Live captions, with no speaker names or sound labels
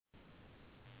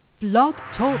Blog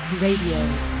Talk Radio.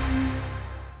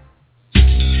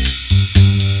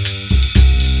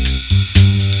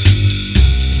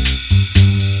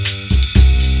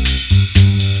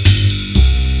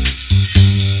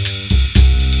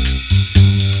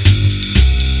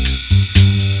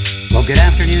 Good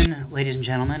afternoon, ladies and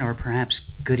gentlemen, or perhaps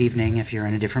good evening if you're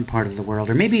in a different part of the world,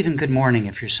 or maybe even good morning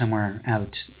if you're somewhere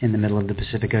out in the middle of the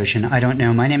Pacific Ocean. I don't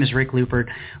know. My name is Rick Lupert.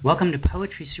 Welcome to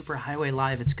Poetry Superhighway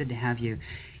Live. It's good to have you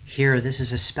here. This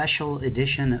is a special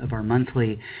edition of our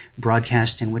monthly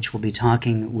broadcast in which we'll be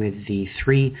talking with the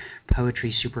 3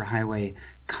 Poetry Superhighway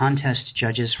contest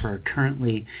judges for our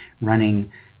currently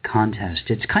running contest.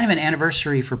 It's kind of an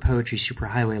anniversary for Poetry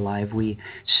Superhighway Live. We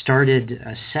started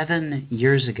 7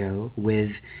 years ago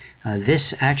with this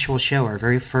actual show. Our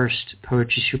very first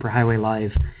Poetry Superhighway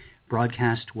Live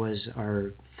broadcast was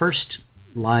our first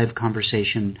live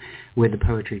conversation with the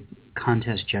poetry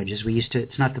contest judges.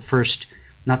 It's not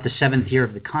the 7th year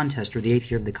of the contest or the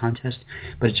 8th year of the contest,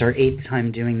 but it's our 8th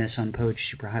time doing this on Poetry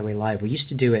Superhighway Live. We used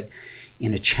to do it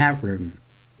in a chat room.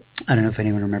 I don't know if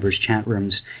anyone remembers chat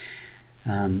rooms.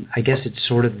 I guess it's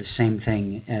sort of the same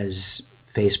thing as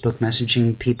Facebook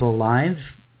messaging people live,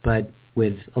 but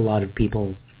with a lot of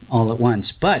people all at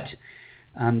once. But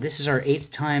this is our 8th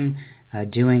time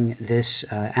doing this,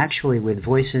 actually with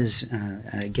voices,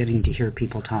 getting to hear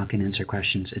people talk and answer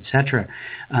questions, etc.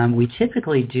 We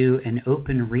typically do an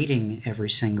open reading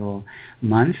every single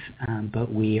month,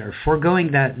 but we are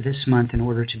foregoing that this month in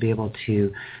order to be able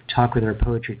to talk with our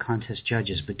poetry contest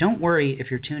judges. But don't worry if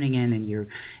you're tuning in and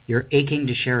you're aching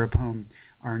to share a poem.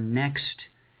 Our next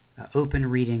open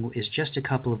reading is just a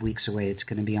couple of weeks away. It's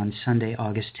going to be on Sunday,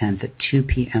 August 10th at 2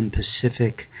 p.m.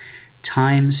 Pacific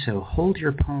time, so hold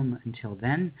your poem until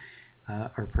then,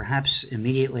 or perhaps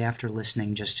immediately after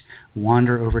listening, just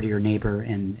wander over to your neighbor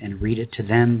and read it to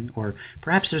them, or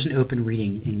perhaps there's an open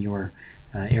reading in your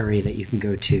area that you can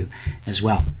go to as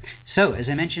well. So, as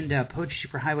I mentioned, Poetry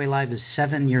Superhighway Live is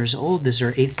 7 years old. This is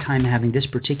our 8th time having this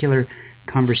particular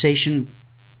conversation.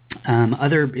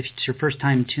 If it's your first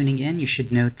time tuning in, you should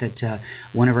note that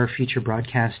one of our future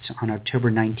broadcasts on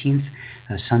October 19th,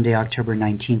 Sunday, October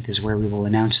 19th, is where we will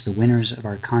announce the winners of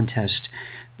our contest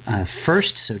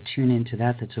first, so tune into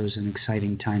that. That's always an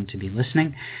exciting time to be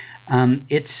listening.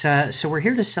 So we're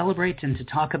here to celebrate and to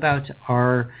talk about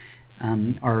our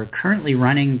currently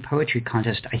running poetry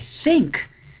contest. I think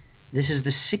this is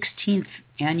the 16th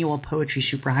annual Poetry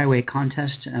Superhighway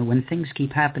contest. When things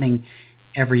keep happening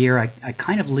every year, I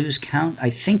kind of lose count.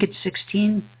 I think it's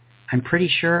 16. I'm pretty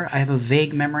sure. I have a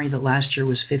vague memory that last year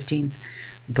was 15,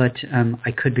 but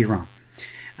I could be wrong.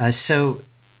 So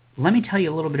let me tell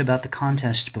you a little bit about the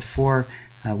contest before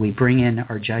we bring in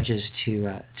our judges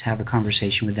to have a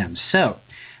conversation with them. So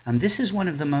this is one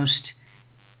of the most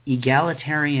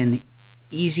egalitarian,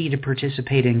 easy to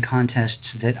participate in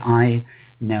contests that I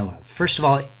know of. First of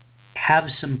all, have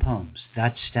some poems.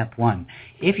 That's step one.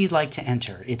 If you'd like to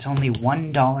enter, it's only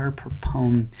 $1 per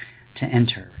poem to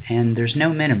enter, and there's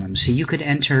no minimum. So you could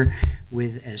enter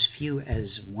with as few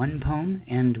as 1 poem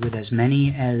and with as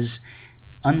many as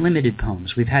unlimited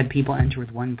poems. We've had people enter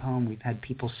with 1 poem. We've had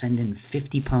people send in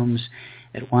 50 poems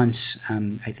at once.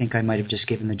 I think I might have just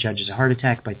given the judges a heart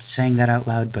attack by saying that out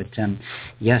loud, but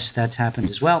yes, that's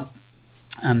happened as well.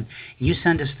 You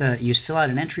fill out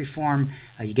an entry form,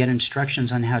 you get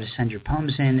instructions on how to send your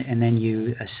poems in, and then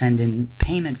you send in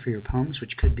payment for your poems,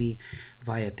 which could be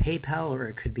via PayPal or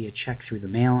it could be a check through the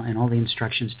mail, and all the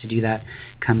instructions to do that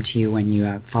come to you when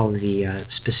you follow the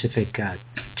specific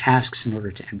tasks in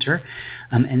order to enter.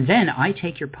 And then I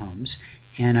take your poems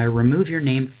and I remove your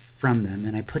name from them,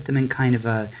 and I put them in kind of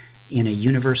in a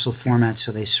universal format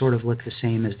so they sort of look the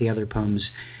same as the other poems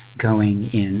coming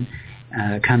in,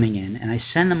 and I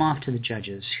send them off to the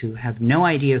judges who have no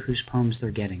idea whose poems they're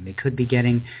getting. They could be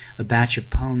getting a batch of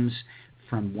poems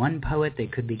from one poet. They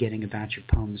could be getting a batch of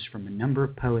poems from a number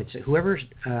of poets. Whoever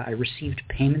I received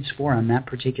payments for on that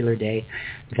particular day,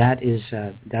 that's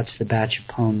the batch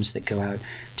of poems that go out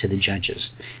to the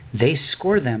judges. They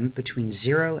score them between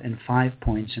 0 and 5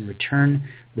 points and return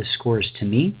the scores to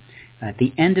me. At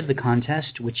the end of the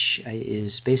contest, which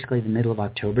is basically the middle of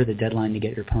October, the deadline to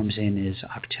get your poems in is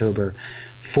October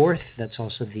 4th. That's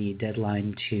also the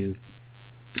deadline to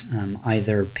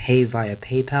either pay via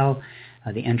PayPal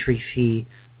the entry fee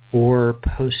or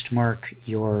postmark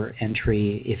your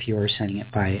entry if you are sending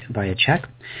it by a check.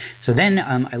 So then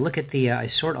I look at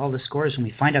I sort all the scores and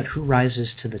we find out who rises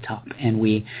to the top. And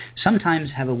we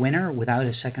sometimes have a winner without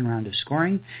a second round of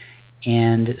scoring.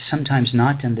 and sometimes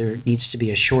not, and there needs to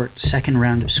be a short second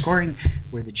round of scoring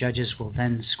where the judges will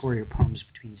then score your poems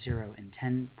between 0 and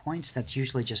 10 points. That's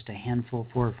usually just a handful,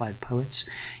 4 or 5 poets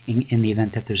in the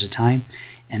event that there's a tie.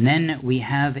 And then we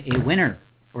have a winner,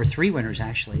 or 3 winners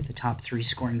actually. The top 3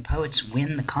 scoring poets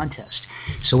win the contest.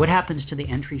 So what happens to the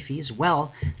entry fees?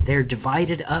 Well, they're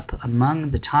divided up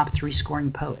among the top 3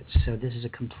 scoring poets. So this is a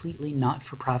completely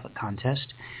not-for-profit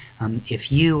contest.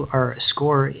 If you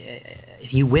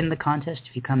win the contest,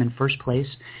 if you come in first place,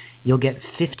 you'll get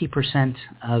 50%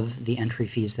 of the entry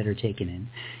fees that are taken in,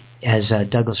 as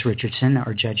Douglas Richardson,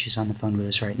 our judge who's on the phone with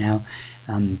us right now,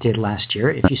 did last year.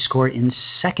 If you score in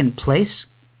second place,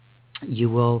 you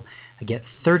will get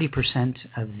 30%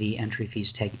 of the entry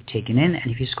fees taken in,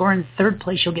 and if you score in third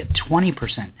place, you'll get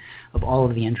 20% of all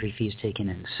of the entry fees taken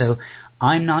in. So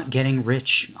I'm not getting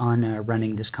rich on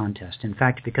running this contest. In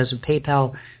fact, because of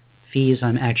PayPal fees,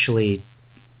 I'm actually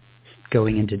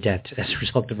going into debt as a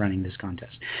result of running this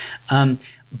contest.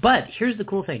 But here's the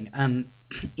cool thing.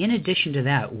 In addition to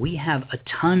that, we have a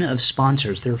ton of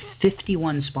sponsors. There are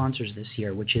 51 sponsors this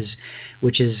year, which is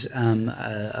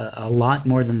a lot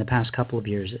more than the past couple of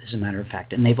years, as a matter of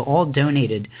fact. And they've all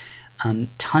donated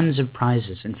tons of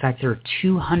prizes. In fact, there are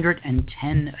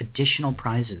 210 additional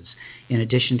prizes in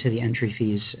addition to the entry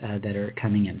fees that are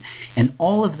coming in. And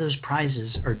all of those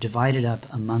prizes are divided up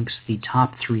amongst the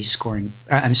top 3 scoring...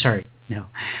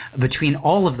 between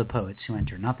all of the poets who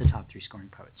enter, not the top 3 scoring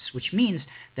poets, which means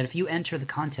that if you enter the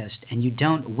contest and you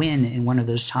don't win in one of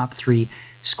those top 3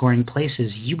 scoring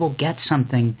places, you will get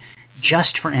something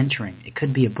just for entering. It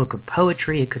could be a book of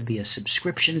poetry, it could be a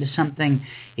subscription to something,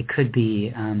 it could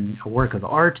be a work of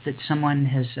art that someone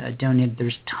has donated.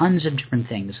 There's tons of different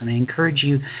things, and I encourage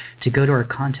you to go to our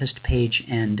contest page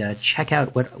and check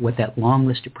out what that long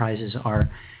list of prizes are.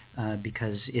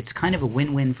 Because it's kind of a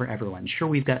win-win for everyone. Sure,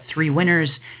 we've got 3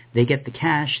 winners. They get the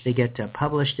cash. They get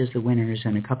published as the winners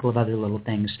and a couple of other little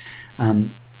things.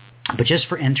 But just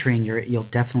for entering, you'll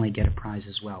definitely get a prize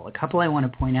as well. A couple I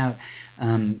want to point out.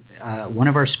 One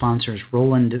of our sponsors,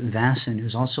 Roland Vasson,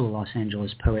 who's also a Los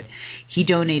Angeles poet, he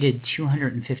donated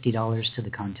 $250 to the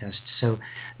contest. So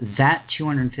that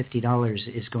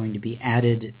 $250 is going to be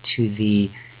added to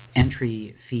the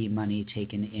entry fee money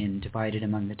taken in, divided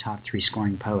among the top 3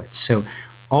 scoring poets. So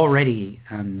already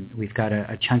we've got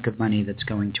a chunk of money that's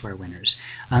going to our winners.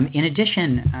 In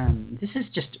addition, this is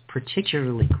just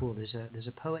particularly cool. There's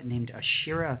a poet named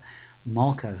Ashira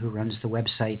Malka who runs the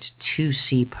website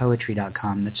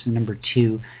 2cpoetry.com. That's the number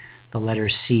 2, the letter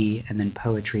C, and then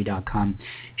poetry.com.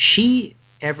 She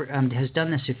has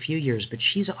done this a few years, but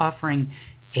she's offering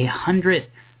 100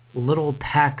 little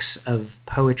packs of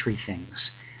poetry things.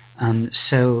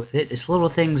 So it's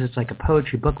little things. It's like a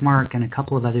poetry bookmark and a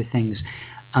couple of other things.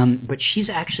 But she's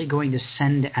actually going to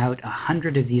send out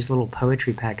 100 of these little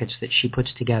poetry packets that she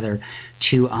puts together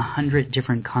to 100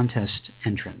 different contest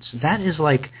entrants. That is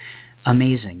like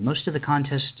amazing. Most of the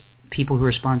contest people who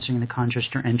are sponsoring the contest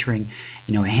are entering,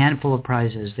 a handful of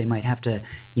prizes. They might have to,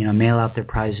 mail out their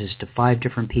prizes to 5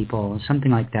 different people,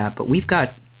 something like that. But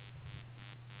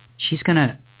she's going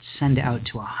to send out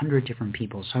to 100 different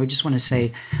people. So I just want to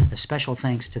say a special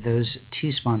thanks to those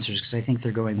 2 sponsors, because I think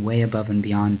they're going way above and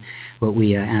beyond what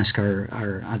we ask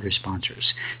our other sponsors.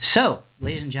 So,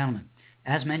 ladies and gentlemen,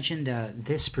 as mentioned,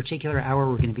 this particular hour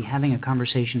we're going to be having a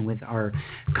conversation with our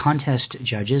contest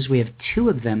judges. We have 2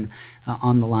 of them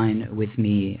on the line with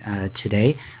me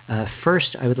today.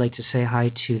 First, I would like to say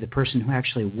hi to the person who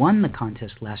actually won the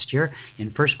contest last year.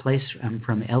 In first place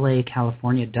from LA,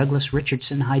 California, Douglas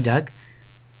Richardson. Hi, Doug.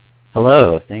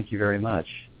 Hello. Thank you very much.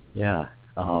 Yeah.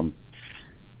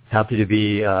 Happy to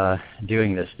be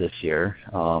doing this year.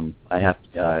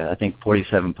 I think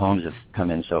 47 poems have come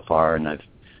in so far, and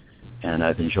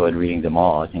I've enjoyed reading them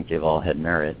all. I think they've all had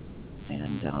merit,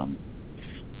 and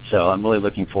so I'm really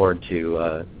looking forward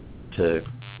to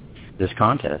this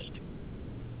contest.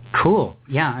 Cool.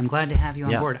 Yeah, I'm glad to have you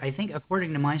on board. I think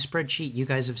according to my spreadsheet, you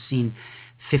guys have seen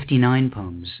 59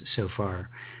 poems so far.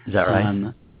 Is that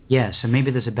right? Yeah, so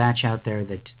maybe there's a batch out there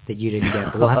that you didn't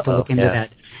get, but we'll have to look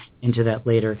into that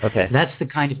later. Okay. That's the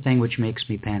kind of thing which makes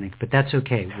me panic, but that's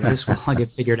okay. This will all get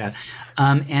figured out.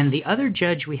 And the other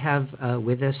judge we have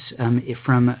with us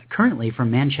currently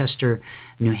from Manchester,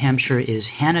 New Hampshire, is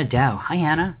Hannah Dow. Hi,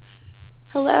 Hannah.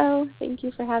 Hello. Thank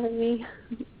you for having me.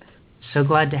 So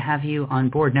glad to have you on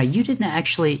board. Now, you didn't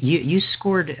actually, you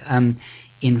scored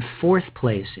in 4th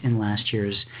place in last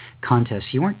year's contest.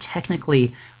 You weren't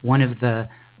technically one of the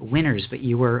winners, but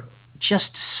you were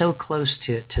just so close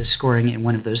to scoring in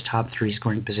one of those top 3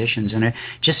 scoring positions. And it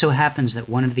just so happens that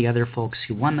one of the other folks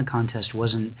who won the contest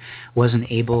wasn't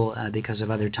able because of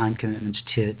other time commitments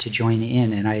to join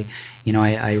in. And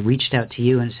I reached out to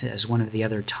you as one of the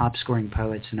other top scoring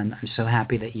poets, and I'm so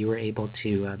happy that you were able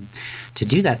to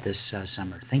do that this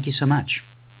summer. Thank you so much.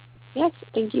 Yes,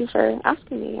 thank you for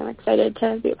asking me. I'm excited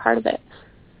to be a part of it.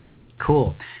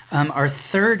 Cool. Our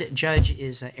third judge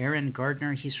is Aaron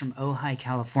Gardner. He's from Ojai,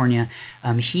 California.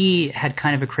 He had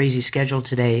kind of a crazy schedule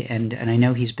today, and I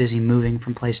know he's busy moving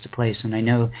from place to place, and I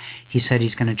know he said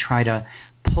he's going to try to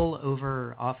pull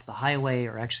over off the highway,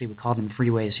 or actually we call them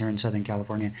freeways here in Southern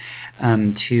California,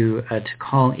 to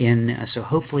call in. So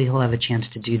hopefully he'll have a chance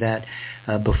to do that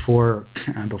before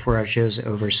our show's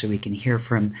over, so we can hear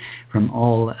from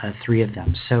all 3 of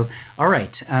them. So, all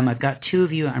right, I've got 2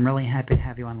 of you. I'm really happy to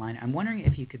have you online. I'm wondering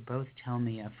if you could both tell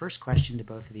me, first question to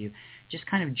both of you, just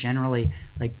kind of generally,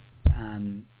 like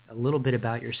a little bit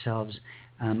about yourselves.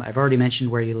 I've already mentioned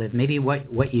where you live. Maybe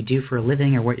what you do for a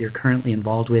living, or what you're currently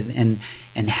involved with, and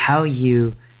how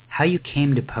you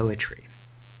came to poetry,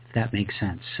 if that makes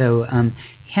sense. So,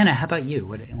 Hannah, how about you?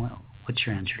 What's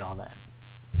your answer to all that?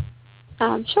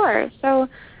 Sure. So,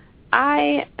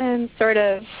 I am sort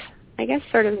of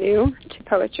new to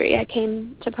poetry. I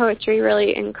came to poetry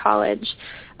really in college,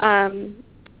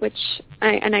 which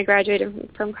I graduated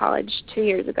from college 2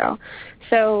 years ago.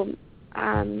 So.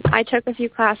 I took a few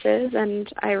classes, and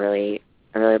I really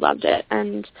loved it,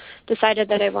 and decided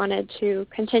that I wanted to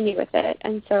continue with it.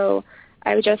 And so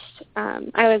I was just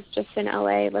in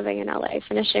LA, living in LA,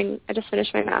 I just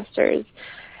finished my master's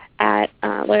at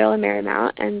Loyola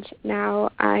Marymount, and now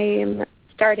I'm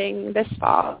starting this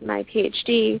fall my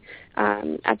PhD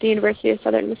at the University of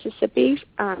Southern Mississippi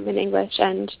in English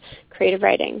and creative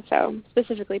writing, so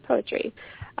specifically poetry.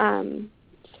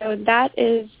 So that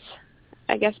is,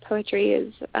 I guess, poetry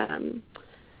is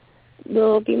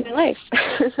will be my life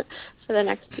for the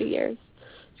next few years.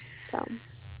 So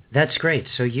that's great.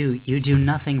 So you do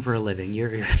nothing for a living.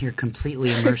 You're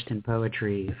completely immersed in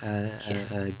poetry,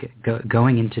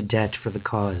 going into debt for the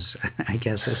cause, I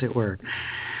guess, as it were.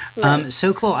 Right.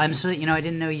 So cool. I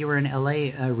didn't know you were in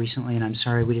LA recently, and I'm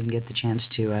sorry we didn't get the chance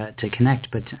to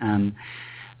connect, but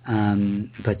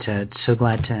so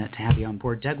glad to have you on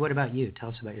board. Doug, what about you? Tell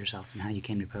us about yourself and how you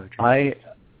came to poetry.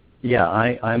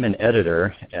 I'm an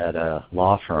editor at a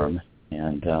law firm,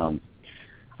 and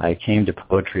I came to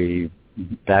poetry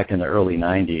back in the early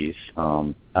 90s.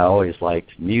 I always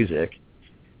liked music,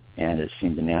 and it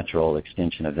seemed a natural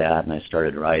extension of that, and I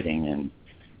started writing, and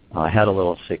I had a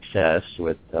little success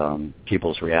with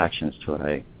people's reactions to what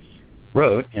I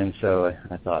wrote, and so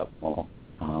I thought, well,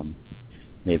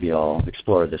 maybe I'll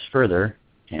explore this further,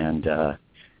 and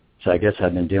so I guess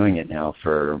I've been doing it now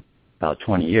for about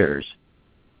 20 years,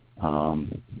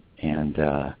 and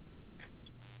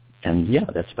yeah,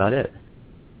 that's about it.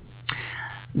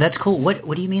 That's cool.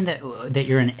 What do you mean that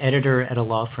you're an editor at a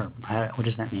law firm? What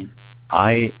does that mean?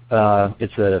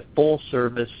 It's a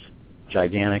full-service,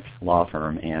 gigantic law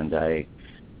firm, and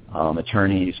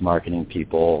attorneys, marketing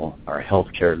people, our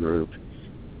healthcare group,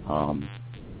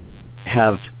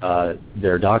 have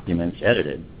their documents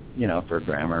edited, for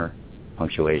grammar,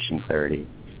 punctuation, clarity.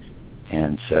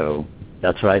 And so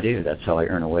that's what I do. That's how I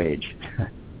earn a wage.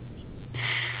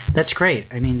 That's great.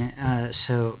 I mean,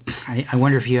 so I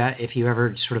wonder if you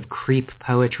ever sort of creep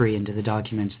poetry into the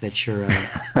documents that you're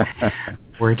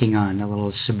working on, a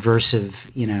little subversive,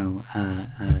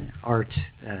 art,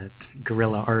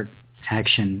 guerrilla art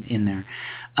action in there.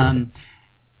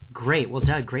 Great. Well,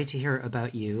 Doug, great to hear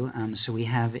about you. So we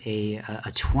have a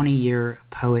 20-year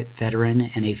poet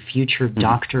veteran and a future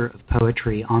doctor of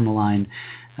poetry on the line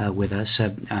with us.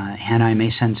 Hannah, I may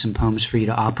send some poems for you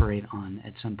to operate on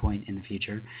at some point in the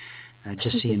future,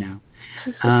 just so you know.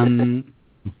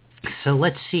 So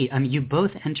let's see. You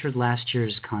both entered last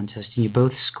year's contest, and you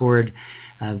both scored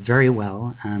very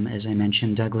well. As I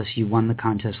mentioned, Douglas, you won the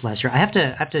contest last year. I have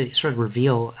to sort of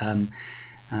reveal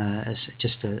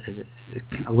just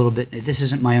a little bit. This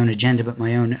isn't my own agenda, but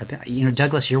my own.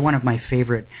 Douglas, you're one of my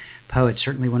favorite poets.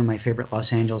 Certainly one of my favorite Los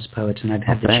Angeles poets, and I've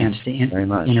had the chance to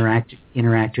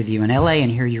interact with you in LA and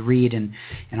hear you read, and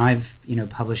I've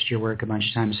published your work a bunch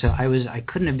of times. So I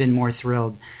couldn't have been more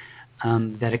thrilled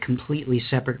that a completely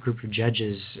separate group of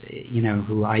judges,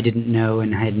 who I didn't know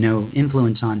and had no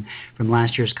influence on from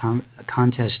last year's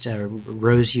contest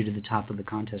rose you to the top of the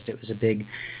contest. It was a big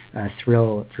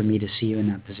thrill for me to see you in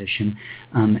that position.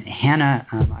 Hannah,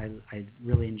 I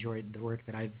really enjoyed the work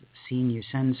that I've seen you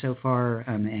send so far,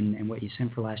 and what you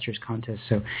sent for last year's contest.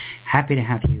 So happy to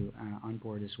have you on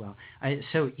board as well.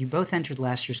 So you both entered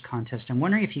last year's contest. I'm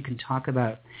wondering if you can talk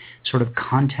about sort of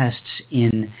contests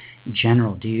in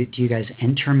general. Do you guys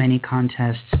enter many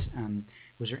contests?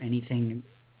 Was there anything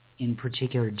in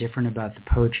particular different about the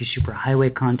Poetry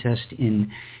Superhighway contest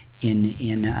in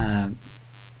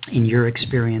your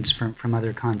experience from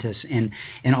other contests? And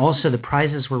also the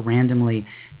prizes were randomly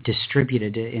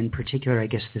distributed. In particular, I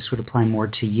guess this would apply more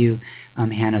to you,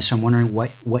 Hannah. So I'm wondering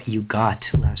what you got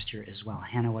last year as well.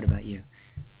 Hannah, what about you?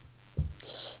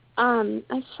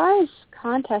 As far as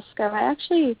contests go, I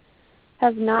actually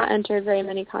have not entered very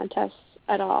many contests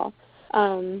at all.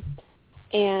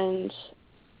 And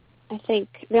I think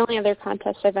the only other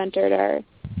contests I've entered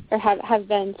have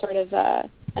been sort of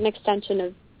an extension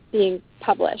of being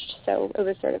published. So it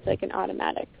was sort of like an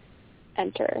automatic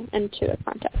enter into a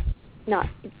contest, not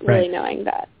really knowing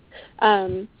that.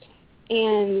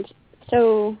 And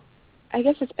so I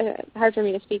guess it's hard for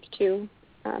me to speak to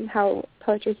how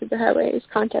Poetry Superhighway's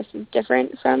contest is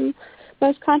different from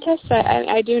most contests.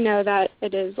 I do know that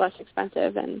it is less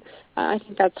expensive, and I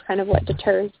think that's kind of what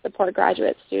deters the poor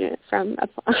graduate student from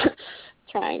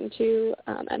trying to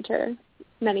enter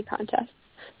many contests.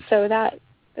 So that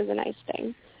is a nice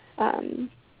thing.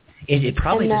 It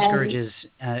probably discourages,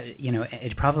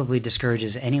 it probably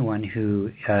discourages anyone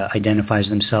who identifies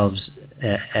themselves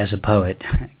as a poet,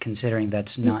 considering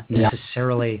that's not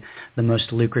necessarily the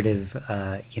most lucrative,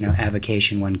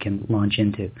 avocation one can launch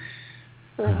into.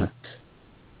 Right.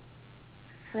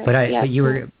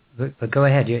 But go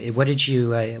ahead. What did you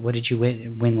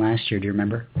win last year? Do you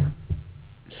remember?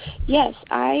 Yes,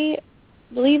 I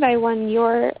believe I won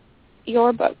your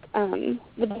book, the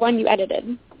one you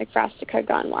edited, Ekphrastica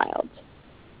Gone Wild.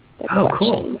 Oh,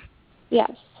 cool.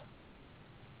 Yes.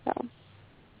 So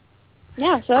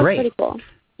that's Great. pretty cool.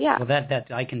 Yeah. Well,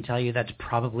 that I can tell you that's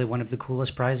probably one of the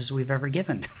coolest prizes we've ever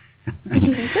given.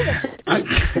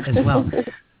 As well.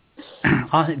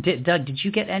 Doug, did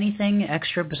you get anything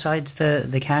extra besides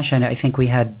the cash? I think we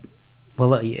had.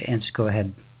 Well, Answer, go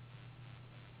ahead.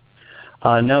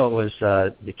 No, it was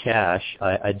the cash.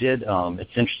 I did.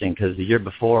 It's interesting because the year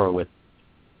before,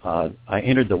 I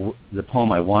entered the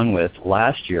poem I won with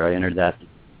last year. I entered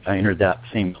that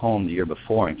same poem the year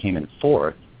before and came in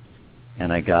fourth,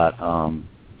 and I got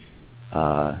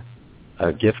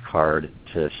a gift card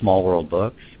to Small World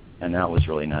Books, and that was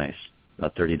really nice. A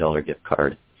 $30 gift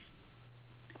card.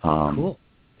 Cool.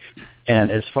 And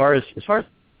as far as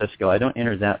let's go, I don't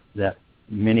enter that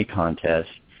many contests.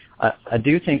 I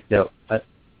do think that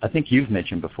I think you've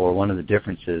mentioned before one of the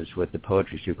differences with the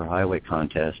Poetry Superhighway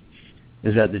contest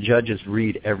is that the judges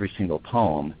read every single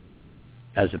poem,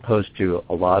 as opposed to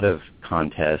a lot of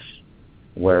contests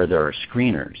where there are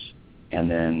screeners, and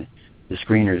then the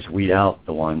screeners weed out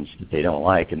the ones that they don't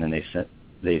like, and then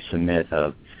they submit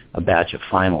a batch of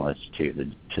finalists to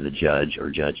the judge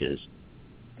or judges,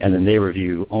 and then they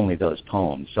review only those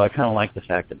poems. So I kind of like the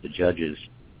fact that the judges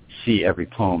see every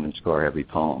poem and score every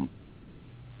poem.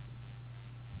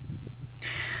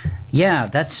 Yeah,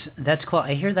 that's cool.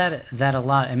 I hear that a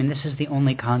lot. I mean, this is the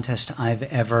only contest I've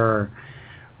ever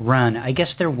run. I guess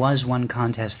there was one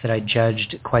contest that I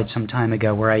judged quite some time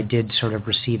ago where I did sort of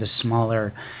receive a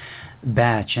smaller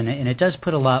batch, and it does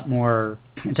put a lot more.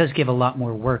 It does give a lot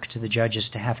more work to the judges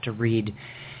to have to read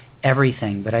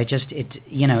everything. But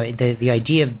the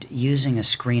idea of using a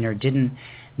screener didn't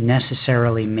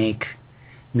necessarily make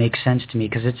sense to me,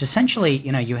 because it's essentially,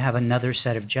 you have another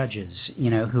set of judges,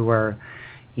 who are,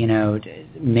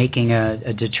 making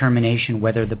a determination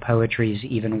whether the poetry is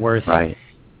even worth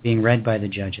being read by the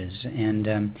judges.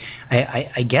 And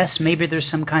I guess maybe there's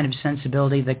some kind of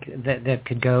sensibility that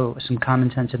could go, some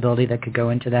common sensibility that could go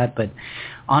into that. But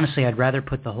honestly, I'd rather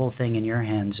put the whole thing in your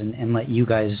hands and let you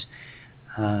guys,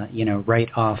 write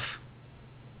off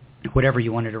whatever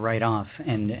you wanted to write off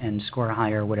and score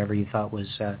higher whatever you thought was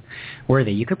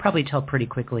worthy. You could probably tell pretty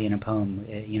quickly in a poem,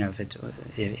 if it's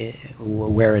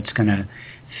where it's going to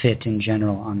fit in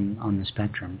general on the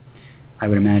spectrum, I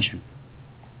would imagine.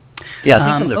 Yeah,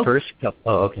 I think on the first couple.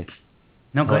 Oh, okay.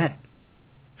 No, go ahead.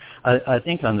 I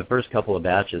think on the first couple of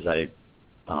batches that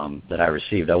I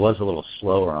received, I was a little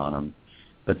slower on them,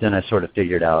 but then I sort of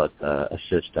figured out a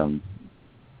system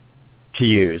to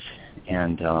use,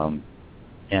 and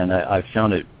I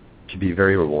found it to be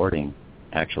very rewarding,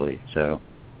 actually. So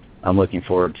I'm looking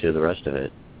forward to the rest of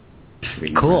it.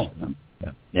 Cool.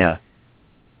 Yeah.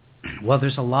 Well,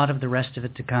 there's a lot of the rest of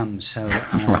it to come, so,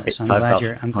 right. so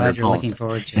I'm glad you're looking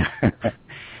forward to it.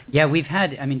 Yeah, we've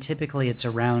had, typically it's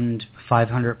around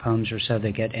 500 poems or so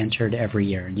that get entered every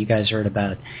year, and you guys are at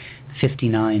about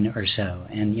 59 or so.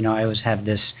 And, I always have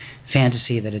this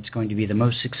fantasy that it's going to be the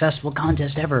most successful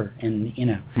contest ever, and,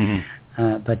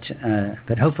 but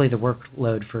hopefully the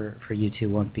workload for you two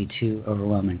won't be too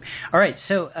overwhelming. All right,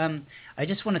 so I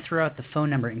just want to throw out the phone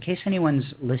number in case anyone's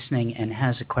listening and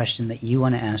has a question that you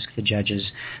want to ask the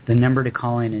judges. The number to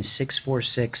call in is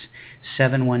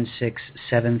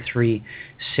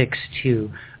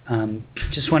 646-716-7362.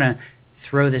 Just want to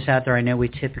throw this out there. I know we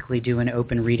typically do an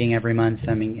open reading every month.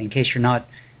 In case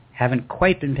haven't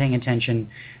quite been paying attention,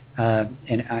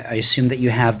 and I assume that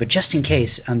you have, but just in case,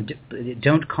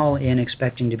 don't call in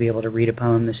expecting to be able to read a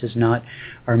poem. This is not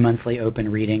our monthly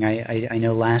open reading. I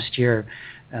know last year,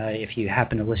 if you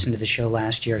happen to listen to the show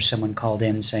last year, someone called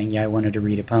in saying, I wanted to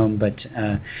read a poem, but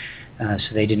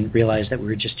so they didn't realize that we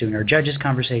were just doing our judges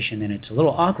conversation, and it's a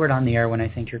little awkward on the air when I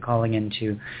think you're calling in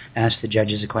to ask the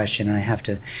judges a question, and I have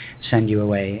to send you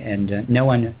away, and no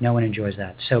one enjoys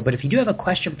that. But if you do have a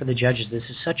question for the judges, this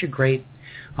is such a great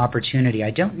opportunity.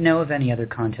 I don't know of any other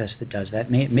contest that does that.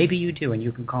 Maybe you do, and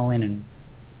you can call in and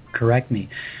correct me.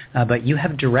 But you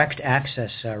have direct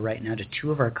access right now to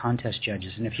two of our contest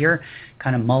judges. And if you're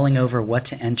kind of mulling over what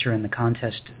to enter in the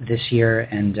contest this year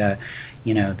and,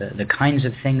 the kinds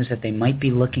of things that they might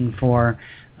be looking for,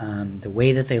 the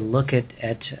way that they look at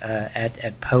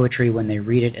poetry when they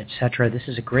read it, etc., this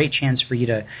is a great chance for you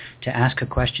to ask a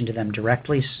question to them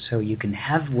directly so you can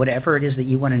have whatever it is that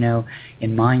you want to know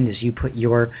in mind as you put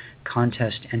your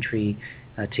contest entry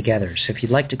together. So if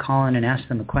you'd like to call in and ask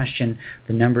them a question,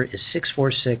 the number is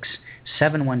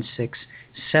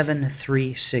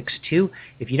 646-716-7362.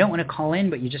 If you don't want to call in,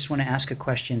 but you just want to ask a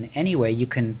question anyway, you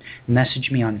can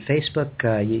message me on Facebook.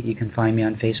 You can find me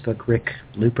on Facebook, Rick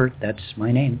Lupert. That's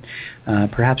my name.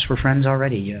 Perhaps we're friends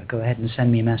already. Go ahead and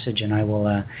send me a message, and I will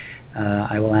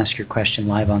ask your question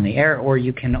live on the air. Or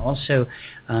you can also,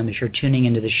 if you're tuning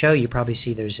into the show, you probably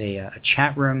see there's a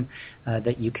chat room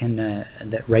that you can,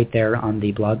 that right there on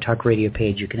the Blog Talk Radio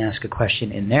page, you can ask a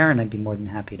question in there, and I'd be more than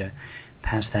happy to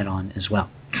pass that on as well.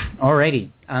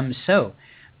 Alrighty, so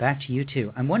back to you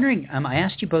two. I'm wondering, I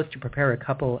asked you both to prepare a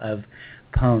couple of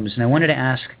poems, and I wanted to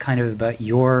ask kind of about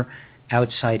your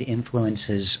outside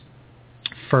influences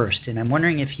first, and I'm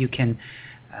wondering if you can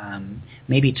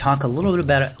maybe talk a little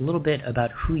bit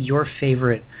about who your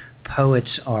favorite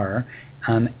poets are,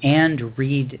 and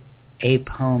read a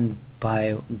poem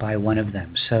by one of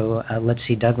them. So let's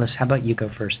see, Douglas, how about you go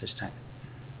first this time?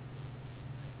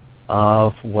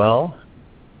 Well,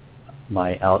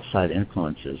 my outside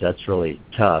influences, that's really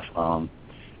tough.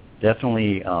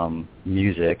 Definitely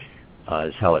music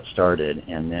is how it started,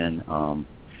 and then I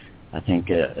think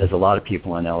as a lot of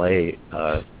people in LA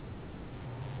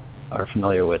are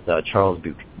familiar with Charles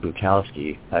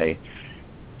Bukowski, I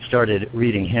started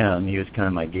reading him. He was kind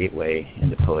of my gateway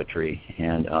into poetry,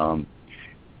 and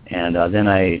then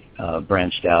I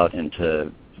branched out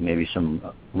into maybe some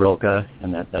Rilke,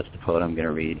 and that's the poet I'm going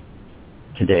to read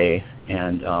today.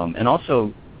 And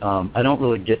also, I don't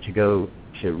really get to go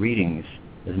to readings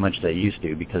as much as I used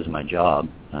to because of my job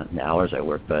and the hours I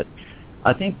work, but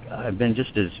I think I've been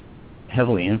just as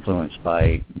heavily influenced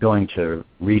by going to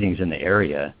readings in the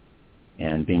area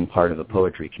and being part of a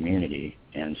poetry community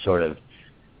and sort of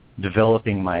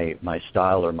developing my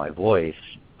style or my voice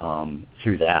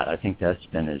through that. I think that's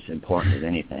been as important as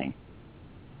anything.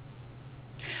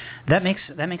 That makes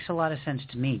a lot of sense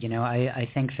to me. I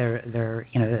think they're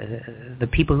the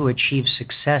people who achieve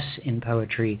success in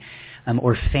poetry,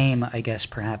 or fame, I guess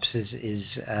perhaps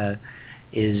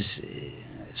is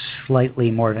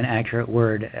slightly more of an accurate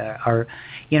word, are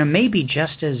maybe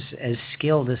just as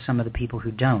skilled as some of the people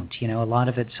who don't. A lot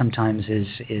of it sometimes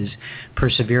is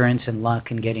perseverance and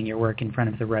luck and getting your work in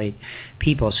front of the right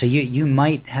people. So you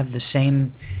might have the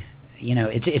same.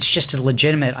 It's just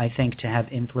legitimate, I think, to have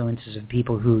influences of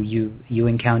people who you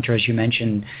encounter, as you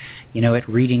mentioned, at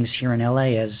readings here in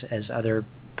LA as other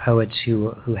poets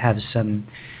who have some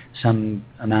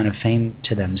amount of fame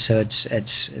to them. So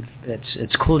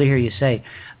it's cool to hear you say.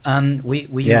 Will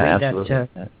you read absolutely.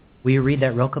 Will you read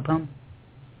that Rilke poem?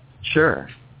 Sure.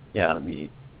 Yeah, let me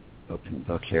open the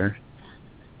book here.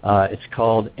 It's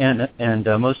called, and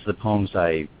most of the poems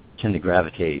I tend to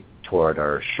gravitate toward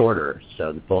are shorter,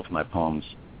 so both of my poems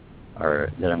that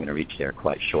I'm going to read today are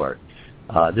quite short.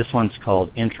 This one's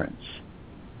called Entrance.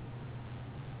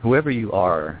 Whoever you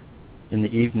are, in the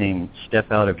evening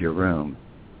step out of your room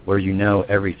where you know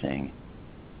everything.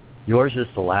 Yours is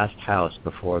the last house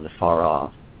before the far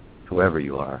off, whoever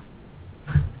you are.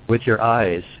 With your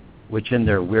eyes, which in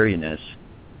their weariness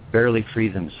barely free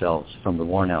themselves from the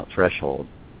worn-out threshold,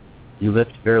 you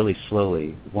lift very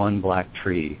slowly one black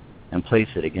tree and place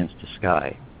it against the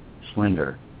sky,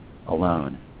 slender,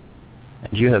 alone.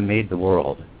 And you have made the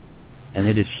world, and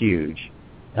it is huge,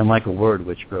 and like a word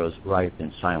which grows ripe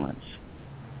in silence.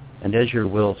 And as your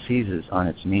will seizes on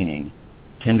its meaning,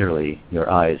 tenderly your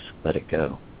eyes let it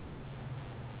go.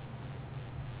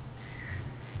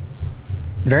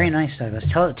 Very nice, Douglas.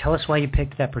 Tell us why you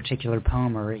picked that particular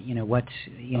poem, or what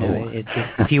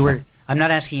if you were. I'm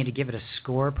not asking you to give it a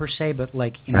score per se, but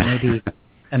maybe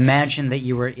imagine that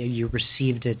you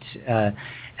received it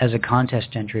as a contest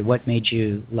entry. What made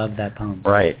you love that poem?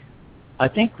 Right. I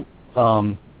think,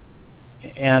 and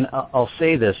I'll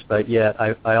say this, but yet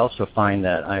I also find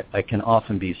that I can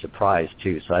often be surprised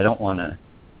too. So I don't want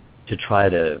to try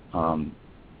to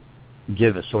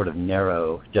give a sort of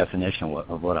narrow definition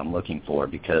of what I'm looking for,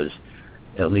 because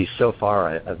at least so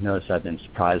far I've noticed I've been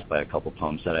surprised by a couple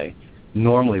poems that I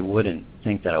normally wouldn't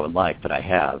think that I would like, but I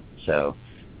have. So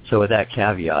with that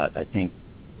caveat, I think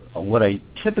what I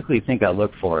typically think I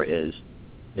look for is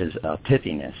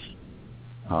pithiness.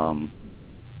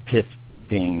 Pith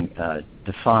being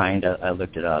defined, I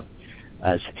looked it up,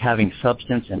 as having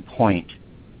substance and point,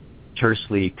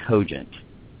 tersely cogent.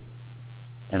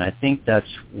 And I think that's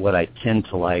what I tend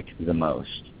to like the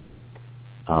most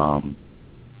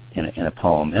in a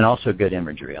poem, and also good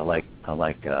imagery. I like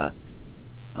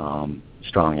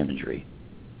strong imagery.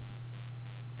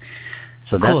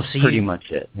 So that's pretty much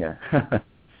it. Yeah.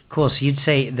 Cool. So you'd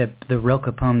say the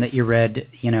Rilke poem that you read,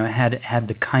 had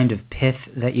the kind of pith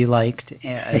that you liked,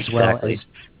 as exactly. well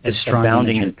as strong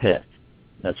abounding imagery. in pith.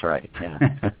 That's right.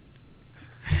 Yeah.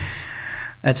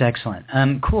 That's excellent.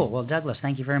 Cool. Well, Douglas,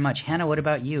 thank you very much. Hannah, what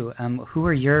about you? Who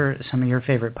are some of your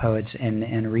favorite poets,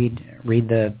 and read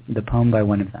the poem by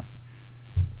one of them?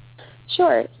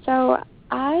 Sure. So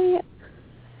I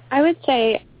would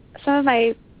say some of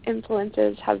my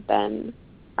influences have been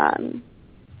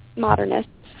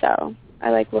modernists. So I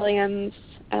like Williams,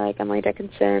 I like Emily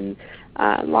Dickinson,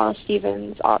 Wallace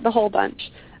Stevens, the whole bunch,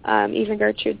 even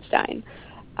Gertrude Stein.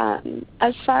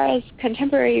 As far as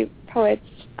contemporary poets,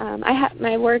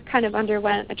 my work kind of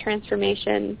underwent a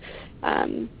transformation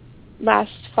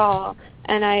last fall,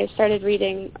 and I started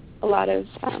reading a lot of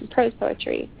prose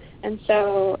poetry. And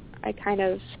so I kind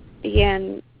of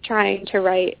began trying to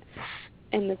write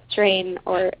in the strain,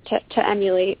 or to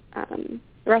emulate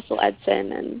Russell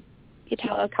Edson and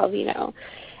Italo Calvino.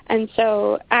 And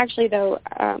so actually, though,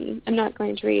 I'm not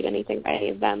going to read anything by any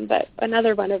of them, but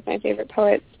another one of my favorite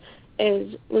poets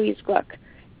is Louise Gluck.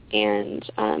 And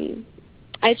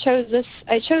I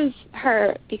chose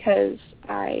her because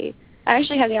I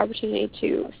actually had the opportunity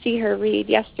to see her read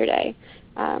yesterday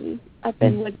up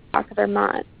in Woodstock,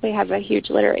 Vermont. They have a huge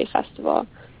literary festival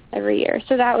every year.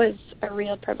 So that was a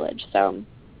real privilege. So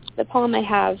the poem I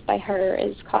have by her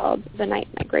is called The Night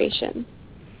Migration.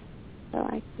 So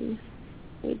I can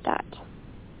read that.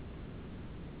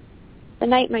 The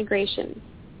Night Migration.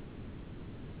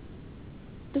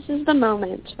 This is the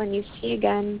moment when you see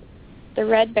again the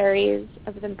red berries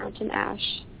of the mountain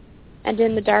ash, and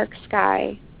in the dark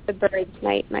sky the birds'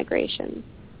 night migration.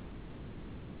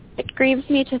 It grieves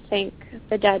me to think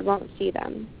the dead won't see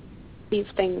them, these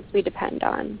things we depend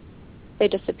on. They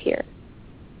disappear.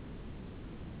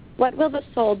 What will the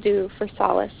soul do for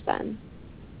solace then?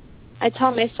 I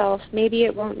tell myself maybe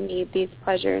it won't need these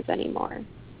pleasures anymore.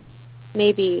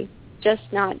 Maybe just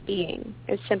not being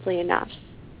is simply enough,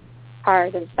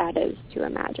 hard as that is to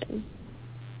imagine.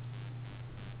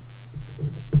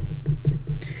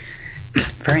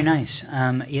 Very nice.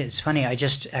 It's funny, I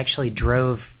just actually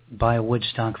drove by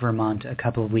Woodstock, Vermont a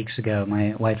couple of weeks ago.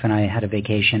 My wife and I had a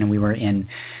vacation, and we were in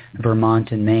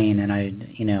Vermont and Maine, and I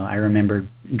remember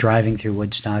driving through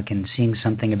Woodstock and seeing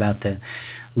something about the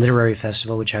literary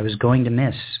festival, which I was going to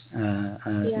miss,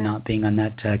 not being on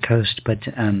that coast. But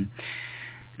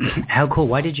how cool.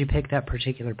 Why did you pick that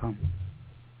particular poem?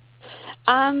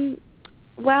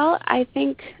 Well, I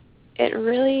think it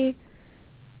really,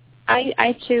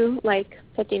 I too like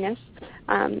pithiness.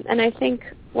 And I think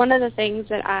one of the things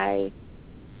that I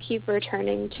keep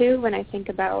returning to when I think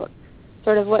about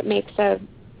sort of what makes a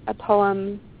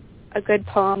poem a good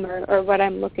poem, or what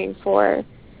I'm looking for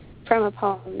from a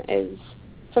poem, is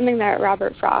something that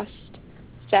Robert Frost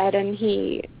said, and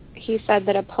he said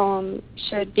that a poem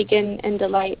should begin in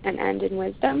delight and end in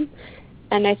wisdom.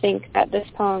 And I think that this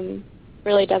poem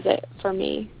really does it for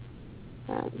me.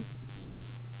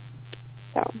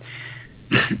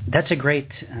 That's a great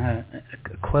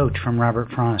quote from Robert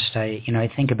Frost.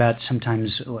 I think about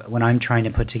sometimes when I'm trying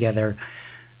to put together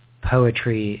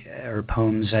poetry or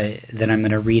poems that I'm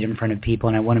going to read in front of people,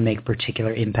 and I want to make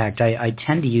particular impact. I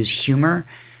tend to use humor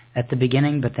at the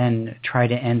beginning, but then try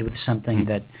to end with something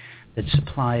that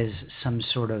supplies some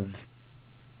sort of,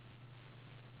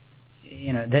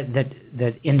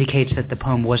 that indicates that the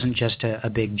poem wasn't just a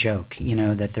big joke,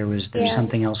 that there's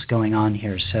something else going on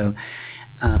here. So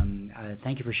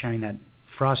thank you for sharing that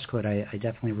frost quote. I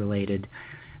definitely related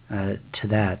to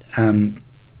that.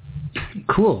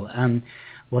 Cool.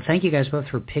 Well, thank you guys both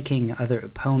for picking other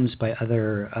poems by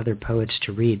other poets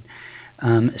to read.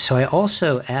 So I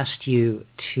also asked you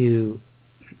to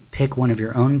pick one of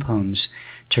your own poems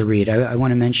to read. I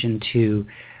want to mention to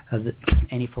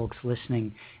any folks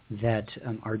listening that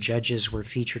our judges were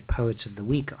featured poets of the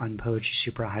week on Poetry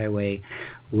Superhighway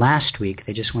last week.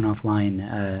 They just went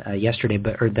offline yesterday,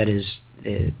 that is,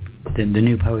 the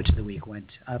new Poets of the Week went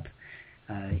up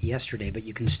yesterday, but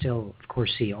you can still, of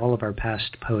course, see all of our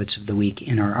past Poets of the Week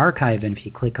in our archive, and if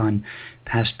you click on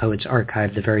Past Poets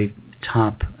Archive, the very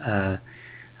top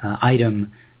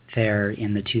item there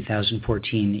in the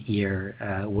 2014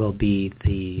 year will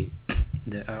be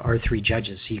our three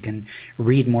judges, so you can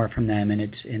read more from them, and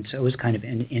it's always kind of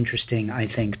interesting,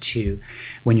 I think, to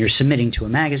when you're submitting to a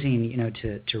magazine,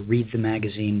 to read the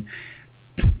magazine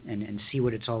and see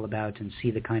what it's all about and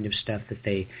see the kind of stuff that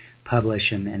they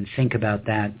publish and think about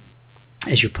that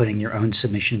as you're putting your own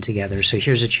submission together. So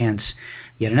here's a chance,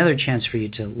 yet another chance for you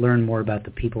to learn more about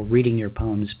the people reading your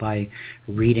poems by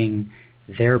reading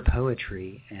their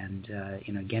poetry and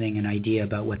getting an idea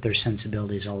about what their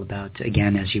sensibility is all about,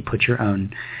 again, as you put your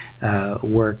own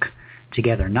work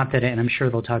together. Not that, and I'm sure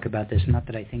they'll talk about this, not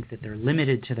that I think that they're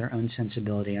limited to their own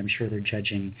sensibility. I'm sure they're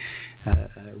judging,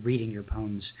 reading your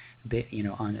poems,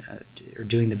 or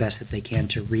doing the best that they can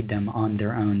to read them on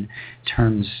their own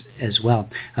terms as well.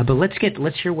 But let's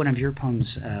hear one of your poems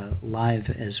live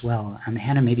as well.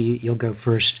 Hannah, maybe you'll go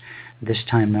first this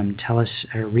time.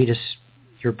 Read us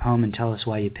your poem and tell us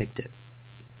why you picked it.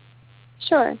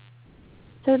 Sure.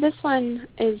 So this one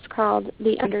is called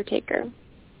The Undertaker.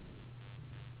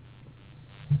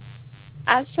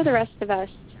 As for the rest of us,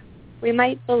 we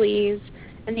might believe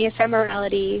in the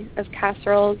ephemerality of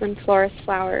casseroles and florist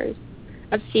flowers,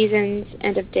 of seasons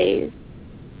and of days.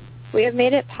 We have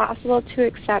made it possible to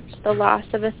accept the loss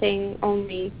of a thing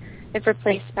only if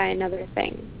replaced by another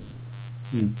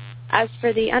thing. As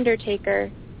for the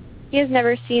undertaker, he has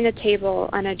never seen a table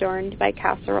unadorned by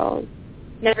casseroles,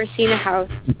 never seen a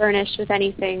house furnished with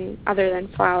anything other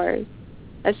than flowers,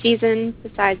 a season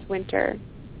besides winter,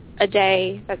 a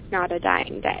day that's not a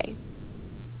dying day.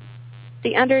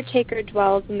 The undertaker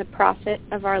dwells in the profit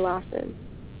of our losses,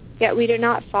 yet we do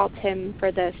not fault him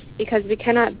for this, because we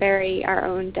cannot bury our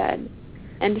own dead,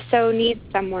 and so need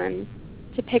someone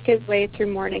to pick his way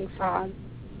through morning fog,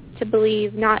 to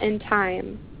believe not in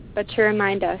time, but to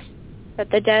remind us that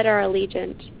the dead are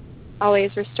allegiant,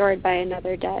 always restored by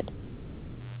another dead.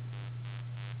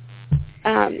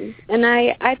 And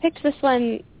I picked this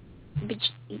one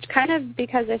kind of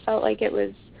because I felt like it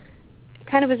was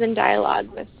in dialogue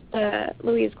with the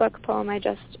Louise Gluck poem I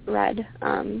just read.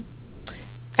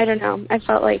 I don't know. I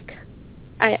felt like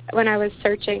when I was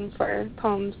searching for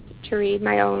poems to read,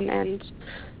 my own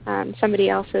and somebody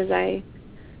else's, I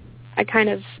kind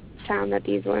of found that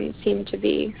these ones seemed to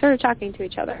be sort of talking to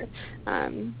each other,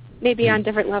 maybe on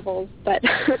different levels, but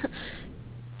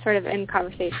sort of in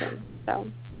conversation.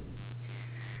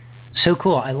 So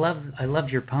cool. I love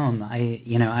your poem.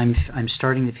 I'm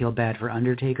starting to feel bad for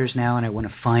undertakers now, and I want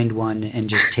to find one and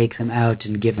just take them out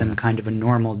and give them kind of a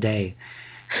normal day,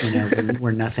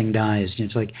 where nothing dies.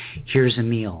 It's like, here's a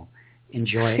meal,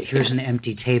 enjoy it. Here's an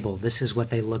empty table. This is what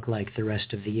they look like the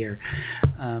rest of the year.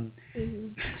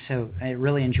 So I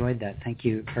really enjoyed that. Thank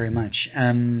you very much.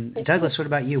 Douglas, what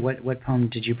about you? What poem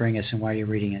did you bring us, and why are you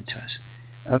reading it to us?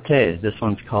 Okay, this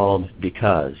one's called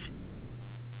Because.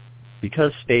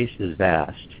 Because space is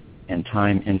vast and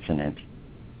time infinite,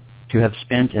 to have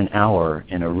spent an hour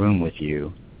in a room with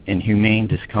you in humane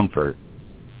discomfort,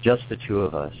 just the two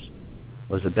of us,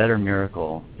 was a better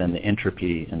miracle than the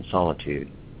entropy and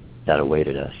solitude that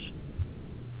awaited us.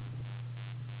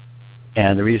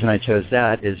 And the reason I chose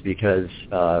that is because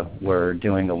we're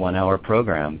doing a 1-hour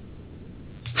program.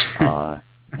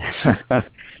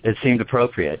 It seemed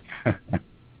appropriate.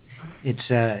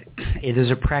 It is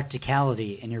a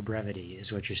practicality in your brevity,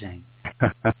 is what you're saying.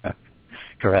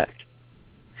 Correct.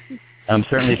 I'm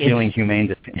certainly feeling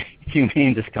humane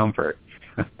discomfort.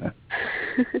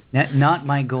 Not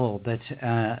my goal, but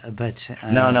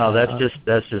no,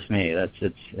 that's just me.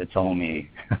 It's all me.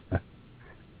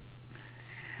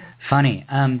 Funny.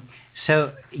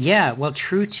 So yeah, well,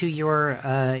 true to your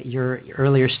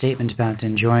earlier statement about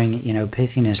enjoying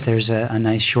pithiness, there's a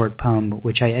nice short poem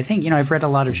which I think I've read a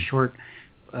lot of short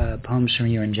poems from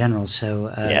you in general. So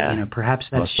perhaps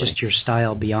that's mostly just your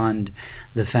style beyond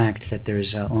the fact that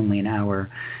there's only an hour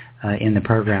in the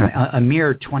program. A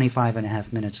mere 25 and a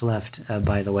half minutes left,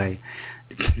 by the way.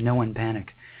 No one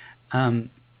panic.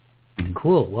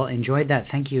 Cool. Well, enjoyed that.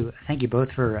 Thank you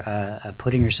both for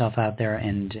putting yourself out there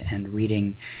and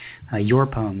reading your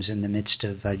poems in the midst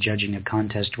of judging a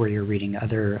contest where you're reading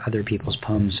other people's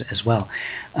poems as well.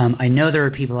 I know there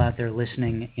are people out there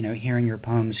listening, hearing your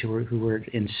poems who were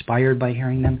inspired by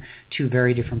hearing them. Two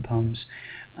very different poems.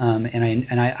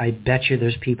 And I bet you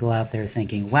there's people out there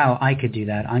thinking, wow, I could do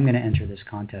that. I'm going to enter this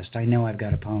contest. I know I've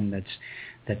got a poem that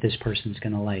this person's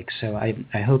going to like. So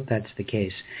I hope that's the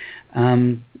case.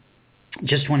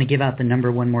 Just want to give out the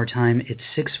number one more time. It's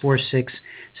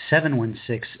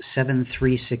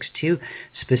 646-716-7362.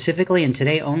 Specifically, and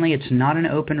today only, it's not an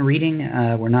open reading.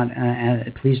 We're not.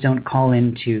 Please don't call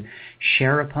in to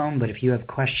share a poem. But if you have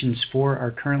questions for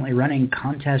our currently running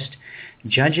contest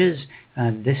judges,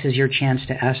 this is your chance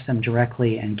to ask them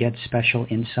directly and get special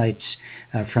insights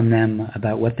from them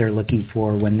about what they're looking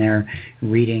for when they're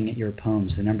reading your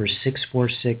poems. The number is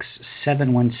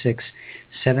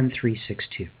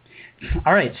 646-716-7362.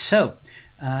 All right, so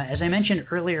as I mentioned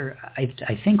earlier,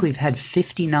 I think we've had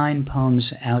 59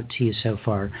 poems out to you so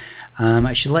far.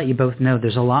 I should let you both know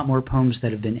there's a lot more poems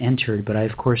that have been entered, but I,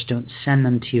 of course, don't send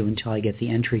them to you until I get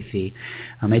the entry fee.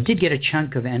 I did get a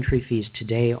chunk of entry fees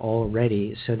today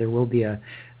already, so there will be a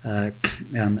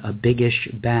biggish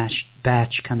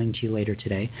batch coming to you later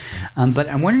today. But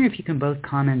I'm wondering if you can both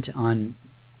comment on...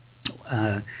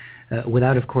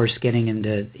 without, of course, getting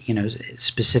into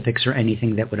specifics or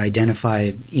anything that would identify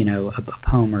a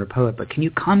poem or a poet, but can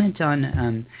you comment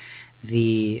on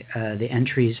the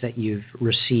entries that you've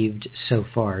received so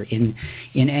far in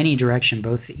any direction,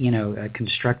 both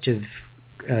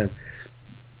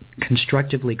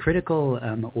constructively critical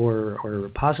or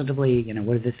positively?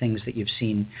 What are the things that you've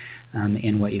seen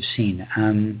in what you've seen?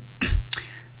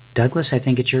 Douglas, I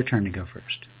think it's your turn to go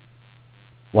first.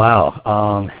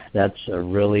 Wow, that's a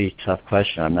really tough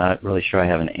question. I'm not really sure I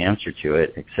have an answer to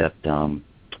it, except I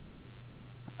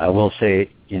will say,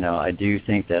 I do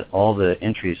think that all the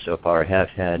entries so far have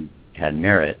had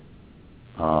merit.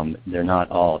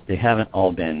 They haven't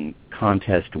all been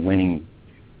contest-winning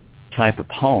type of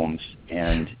poems,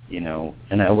 and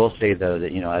I will say though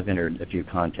that I've entered a few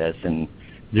contests, and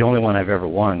the only one I've ever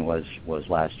won was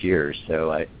last year's.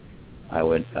 So I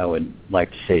would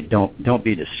like to say don't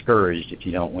be discouraged if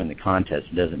you don't win the contest.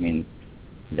 It doesn't mean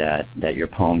that your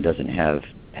poem doesn't have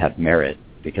merit,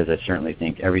 because I certainly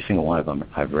think every single one of them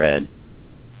I've read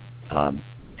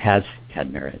has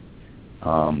had merit.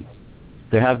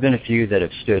 There have been a few that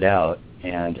have stood out,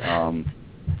 and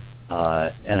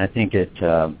I think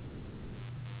the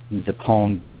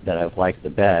poem that I've liked the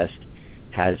best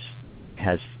has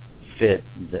fit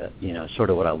the sort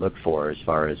of what I look for as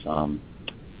far as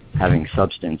having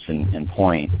substance and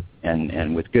point,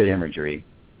 and with good imagery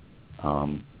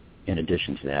in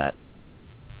addition to that.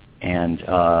 And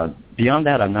beyond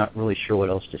that, I'm not really sure what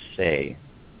else to say.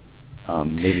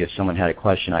 Maybe if someone had a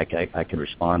question, I could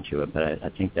respond to it, but I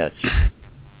think that's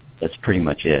pretty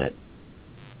much it.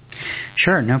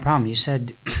 Sure, no problem. You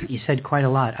said quite a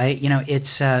lot. I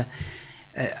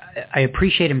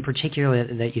appreciate in particular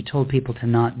that you told people to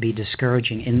not be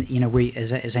discouraging. And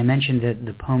as I mentioned, that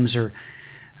the poems are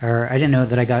I don't know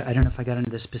if I got into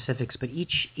the specifics, but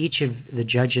each of the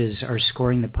judges are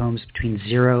scoring the poems between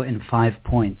 0 and 5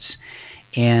 points,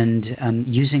 and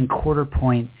using quarter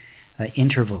point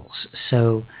intervals.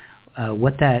 So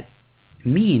what that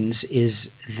means is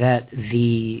that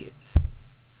the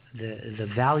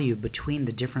value between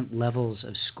the different levels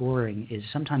of scoring is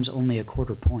sometimes only a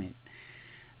quarter point.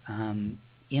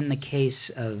 In the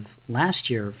case of last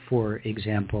year, for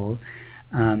example,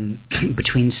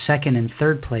 between second and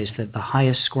third place, the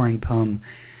highest scoring poem,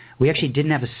 we actually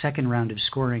didn't have a second round of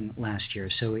scoring last year,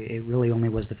 so it really only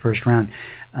was the first round.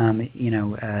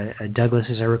 Douglas,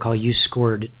 as I recall, you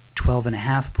scored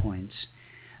 12.5 points,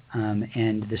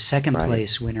 and the second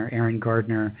place winner, Aaron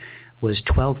Gardner, was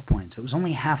 12 points. It was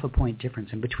only half a point difference,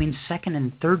 and between second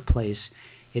and third place,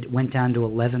 it went down to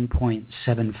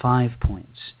 11.75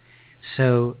 points.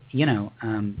 So,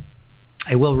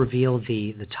 I will reveal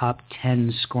the top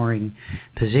 10 scoring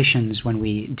positions when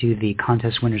we do the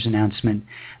contest winners announcement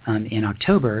in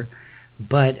October,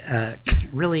 but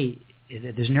really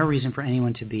there's no reason for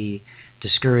anyone to be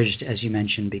discouraged, as you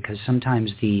mentioned, because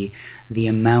sometimes the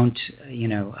amount,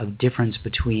 of difference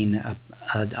between a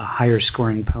higher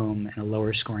scoring poem and a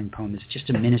lower scoring poem is just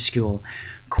a minuscule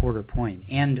quarter point.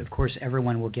 And of course,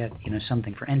 everyone will get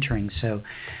something for entering. So,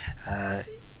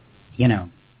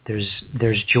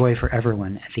 there's joy for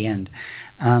everyone at the end.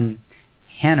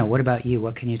 Hannah, what about you?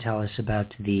 What can you tell us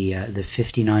about the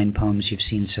 59 poems you've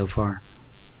seen so far?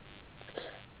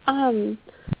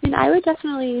 I would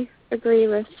definitely agree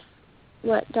with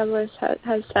what Douglas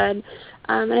has said.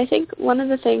 And I think one of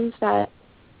the things that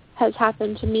has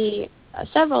happened to me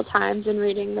several times in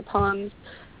reading the poems,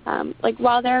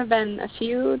 while there have been a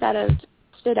few that have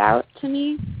stood out to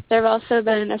me, there have also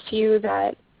been a few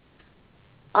that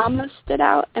almost stood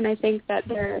out. And I think that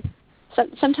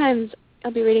sometimes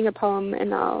I'll be reading a poem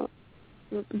and I'll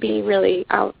really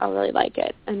like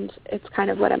it, and it's kind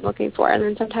of what I'm looking for. And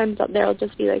then sometimes there'll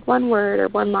just be like one word or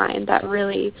one line that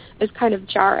really is kind of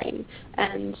jarring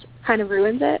and kind of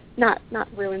ruins it. Not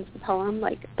ruins the poem,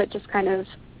 but just kind of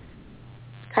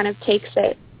takes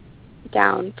it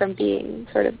down from being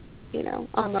sort of,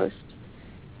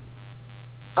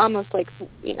 almost like,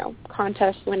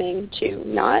 contest winning to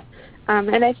not.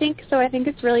 And I think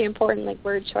it's really important, like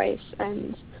word choice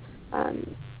and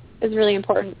is really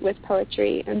important with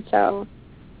poetry. And so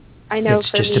I know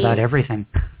it's just about everything.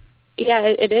 Yeah,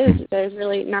 it is. There's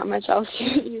really not much else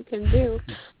you can do.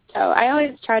 So I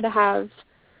always try to have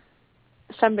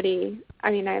somebody,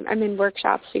 I'm in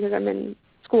workshops because I'm in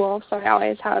school, so I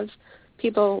always have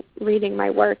people reading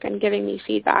my work and giving me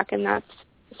feedback, and that's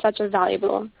such a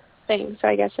valuable thing. So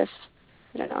I guess if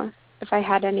I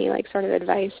had any sort of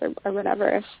advice or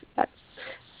whatever,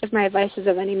 if my advice is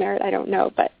of any merit, I don't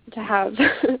know, but to have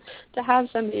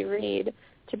somebody read,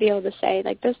 to be able to say,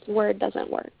 this word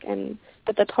doesn't work,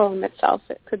 but the poem itself,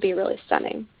 it could be really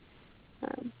stunning.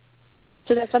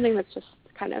 So that's something that's just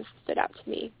kind of stood out to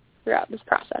me throughout this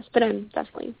process, but I'm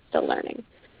definitely still learning.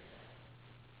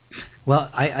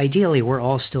 Well, ideally, we're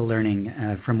all still learning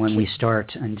from when we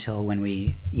start until when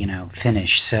we, finish.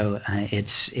 So it's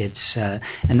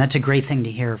and that's a great thing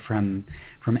to hear from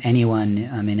anyone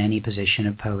in any position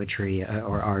of poetry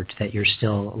or art, that you're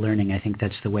still learning. I think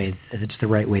that's the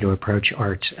right way to approach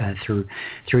art through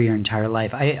your entire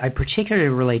life. I particularly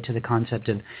relate to the concept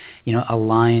of, a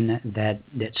line that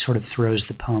sort of throws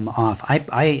the poem off.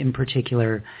 I in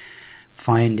particular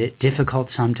find it difficult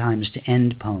sometimes to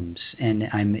end poems, and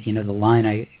the line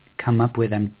I come up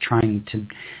with, I'm trying to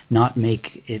not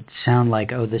make it sound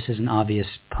like, oh, this is an obvious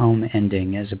poem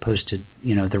ending, as opposed to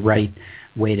the right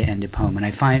way to end a poem. And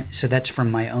I find, so that's from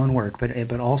my own work,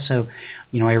 but also,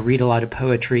 I read a lot of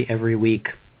poetry every week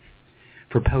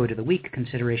for Poet of the Week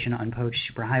consideration on Poetry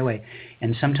Superhighway,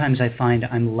 and sometimes I find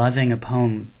I'm loving a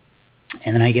poem,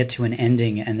 and then I get to an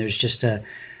ending, and there's just a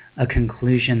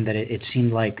conclusion that it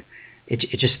seemed like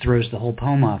it just throws the whole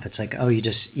poem off. It's like, oh,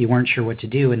 you weren't sure what to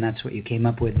do, and that's what you came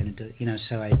up with, and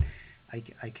so I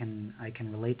can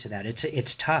relate to that.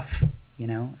 It's tough,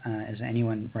 as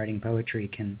anyone writing poetry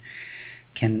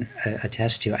can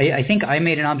attest to. I think I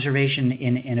made an observation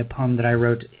in a poem that I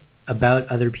wrote about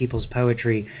other people's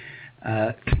poetry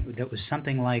that was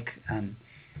something like,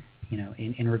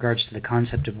 in regards to the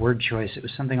concept of word choice, it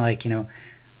was something like,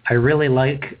 I really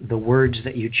like the words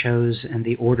that you chose and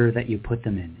the order that you put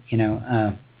them in,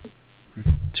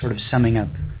 sort of summing up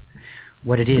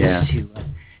what it is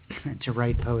to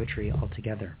write poetry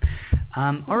altogether.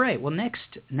 All right, well,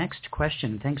 next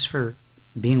question. Thanks for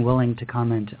being willing to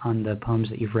comment on the poems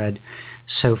that you've read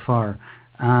so far.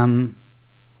 Do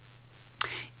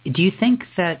you think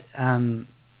that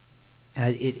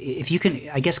if you can,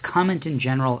 I guess, comment in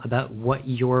general about what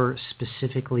you're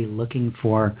specifically looking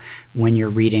for when you're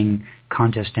reading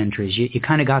contest entries? You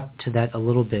kind of got to that a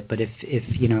little bit, but if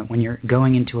when you're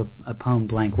going into a poem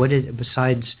blank, what is,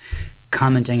 besides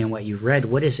commenting on what you've read,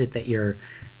 what is it that you're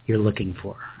looking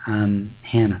for?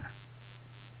 Hannah.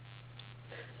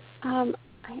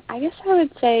 I guess I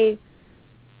would say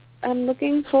I'm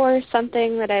looking for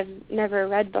something that I've never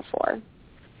read before.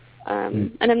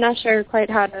 And I'm not sure quite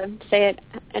how to say it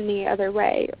any other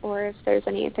way, or if there's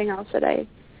anything else that I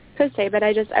could say. But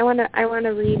I want to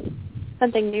read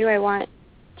something new. I want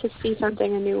to see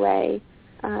something a new way,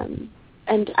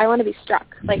 and I want to be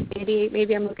struck. Like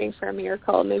maybe I'm looking for a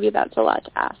miracle. Maybe that's a lot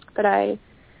to ask, but I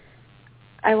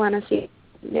want to see it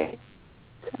new.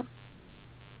 So.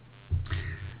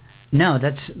 No,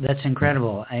 that's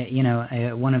incredible.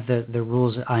 One of the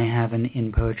rules I have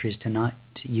in poetry is to not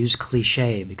use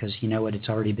cliche, because it's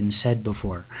already been said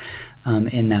before.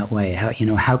 In that way,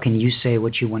 how can you say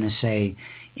what you want to say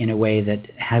in a way that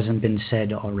hasn't been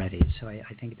said already. So I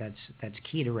think that's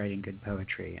key to writing good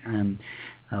poetry.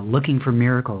 Looking for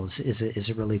miracles is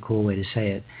a really cool way to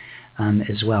say it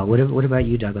as well. What about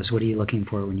you, Douglas? What are you looking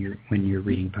for when you're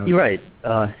reading poetry? You're right.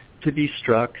 To be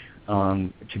struck,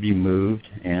 to be moved,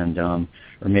 and or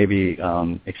maybe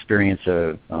experience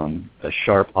a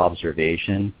sharp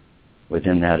observation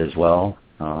within that as well.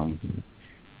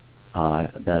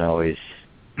 That always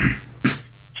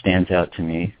stands out to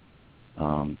me.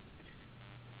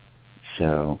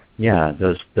 So yeah,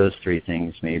 those three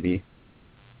things maybe.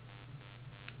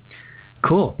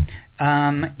 Cool.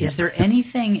 Is there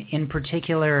anything in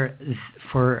particular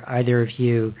for either of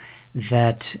you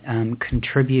that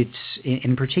contributes?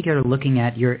 In particular, looking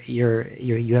at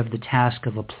you have the task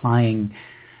of applying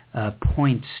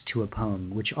points to a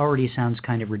poem, which already sounds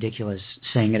kind of ridiculous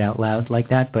saying it out loud like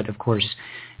that. But of course,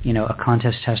 a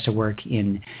contest has to work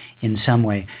in some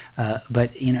way.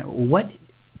 But what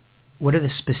are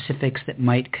the specifics that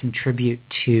might contribute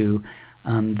to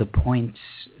the points,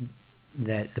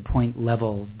 that the point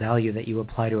level value that you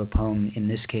apply to a poem, in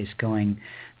this case going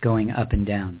up and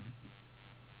down?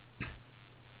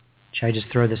 Should I just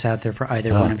throw this out there for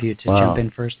either one of you to jump in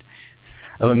first?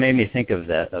 Oh, it made me think of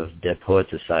Dead Poets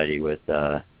Society with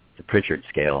the Pritchard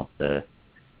scale, the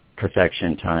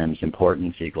perfection times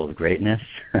importance equals greatness.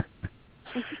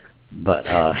 But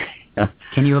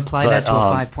can you apply that to a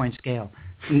 5-point scale?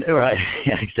 Right.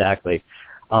 Yeah, exactly.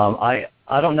 I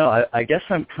don't know. I guess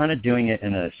I'm kind of doing it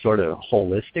in a sort of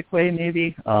holistic way,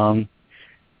 maybe.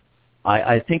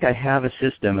 I think I have a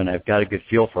system, and I've got a good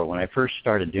feel for it. When I first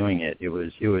started doing it,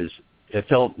 it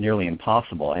felt nearly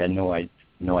impossible. I had no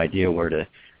idea where to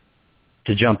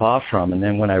jump off from. And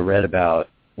then when I read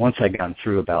once I got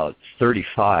through about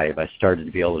 35, I started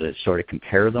to be able to sort of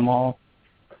compare them all.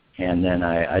 And then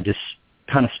I just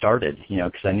kind of started,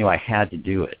 because I knew I had to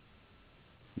do it.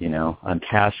 I'm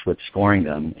tasked with scoring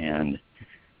them, and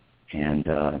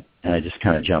I just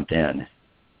kind of jumped in,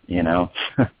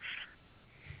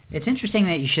 It's interesting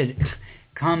that you should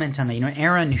comment on that.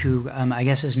 Aaron, who I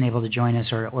guess isn't able to join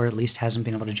us, or at least hasn't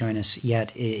been able to join us yet,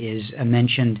 is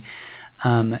mentioned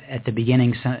at the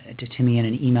beginning to me in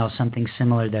an email something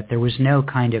similar, that there was no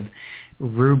kind of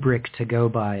rubric to go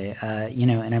by,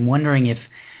 and I'm wondering if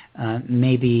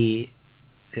maybe,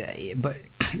 but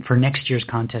for next year's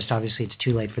contest, obviously it's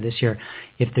too late for this year,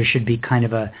 if there should be kind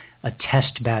of a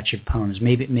test batch of poems,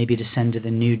 maybe to send to the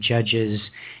new judges,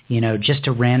 just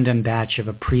a random batch of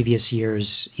a previous year's,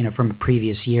 from a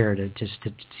previous year, so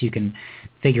you can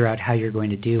figure out how you're going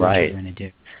to do what you're going to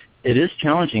do. It is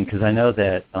challenging because I know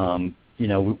that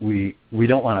we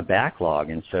don't want a backlog,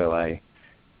 and so I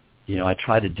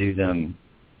try to do them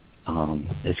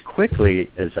as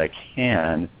quickly as I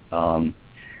can.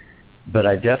 But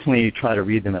I definitely try to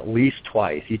read them at least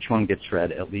twice. Each one gets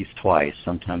read at least twice,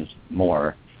 sometimes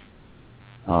more.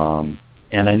 And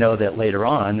I know that later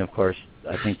on, of course,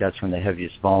 I think that's when the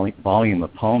heaviest volume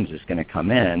of poems is going to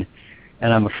come in.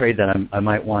 And I'm afraid that I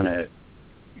might want to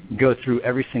go through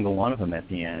every single one of them at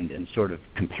the end and sort of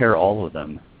compare all of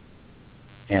them.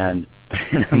 And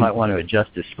I might want to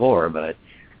adjust the score, but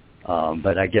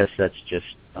I guess that's just...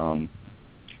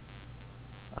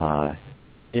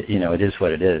 it is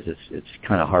what it is. It's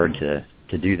kind of hard to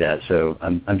do that. So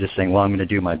I'm just saying, well, I'm going to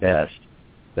do my best,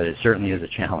 but it certainly is a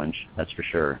challenge. That's for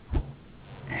sure.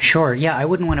 Sure. Yeah, I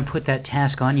wouldn't want to put that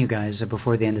task on you guys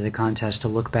before the end of the contest to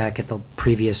look back at the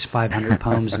previous 500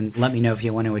 poems and let me know if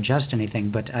you want to adjust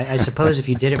anything. But I suppose if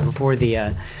you did it before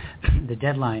the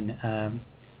deadline,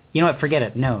 you know what? Forget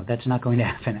it. No, that's not going to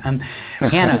happen.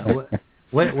 Hannah.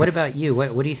 What about you?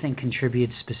 What do you think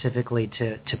contributes specifically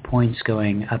to points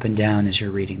going up and down as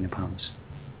you're reading the poems?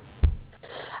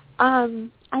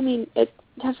 I mean, it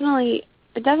definitely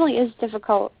is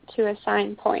difficult to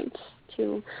assign points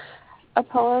to a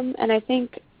poem, and I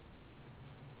think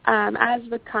as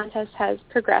the contest has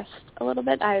progressed a little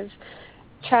bit, I've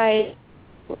tried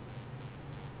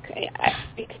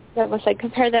almost like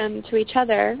compare them to each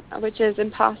other, which is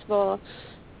impossible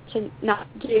to not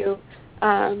do.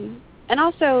 And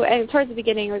also, towards the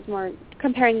beginning, it was more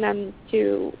comparing them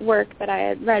to work that I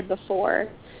had read before.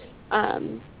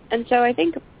 And so I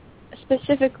think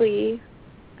specifically,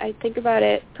 I think about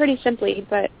it pretty simply,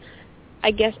 but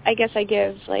I guess I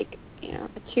give a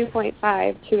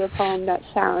 2.5 to a poem that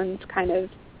sounds kind of,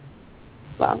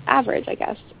 average, I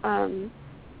guess,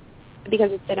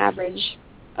 because it's an average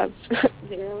of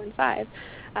 0 and 5.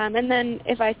 And then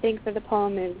if I think that the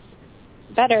poem is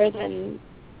better than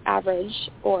average,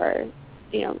 or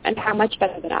and how much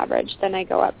better than average, then I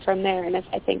go up from there. And if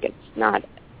I think it's not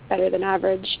better than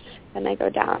average, then I go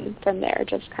down from there,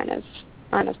 just kind of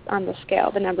on the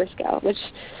scale, the number scale, which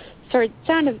sort of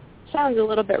sounds a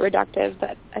little bit reductive,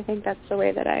 but I think that's the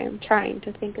way that I am trying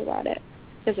to think about it,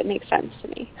 because it makes sense to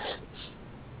me.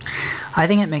 I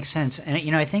think it makes sense,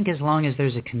 and I think as long as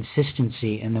there's a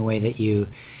consistency in the way that you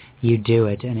do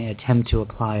it and attempt to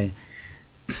apply,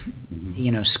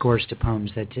 scores to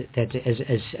poems, that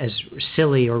as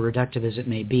silly or reductive as it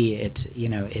may be,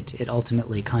 it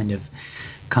ultimately kind of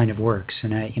works.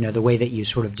 And the way that you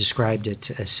sort of described it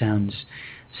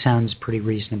sounds pretty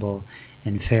reasonable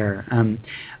and fair.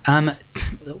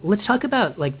 Let's talk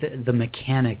about like the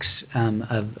mechanics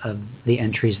of the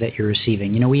entries that you're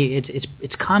receiving.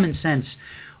 It's common sense,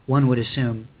 one would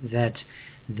assume, that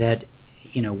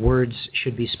words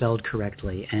should be spelled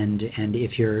correctly, and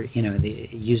if you're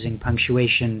using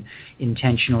punctuation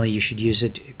intentionally, you should use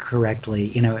it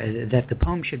correctly. That the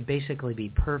poem should basically be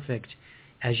perfect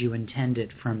as you intend it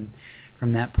from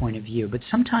that point of view. But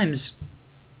sometimes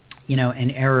an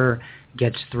error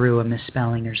gets through, a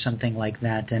misspelling or something like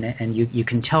that, and you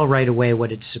can tell right away what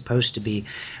it's supposed to be.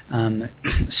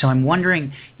 So I'm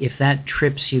wondering if that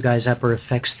trips you guys up or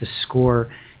affects the score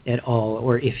at all,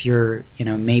 or if you're,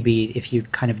 maybe if you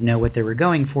kind of know what they were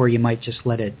going for, you might just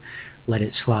let it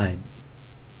slide.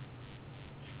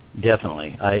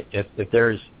 Definitely. If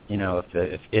there's,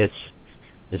 if it's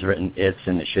is written it's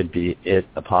and it should be it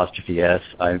apostrophe s,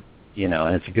 and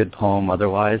it's a good poem.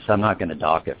 Otherwise, I'm not going to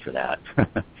dock it for that.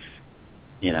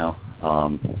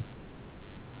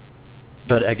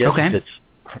 But I guess okay.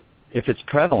 if it's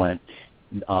prevalent,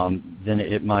 then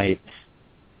it might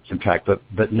subtract.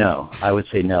 But no, I would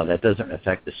say no. That doesn't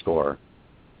affect the score.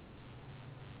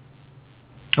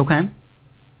 Okay.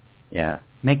 Yeah.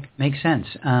 Makes sense.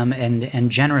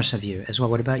 And generous of you as well.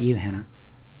 What about you, Hannah?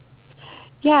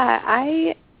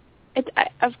 Yeah,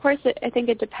 of course, I think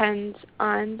it depends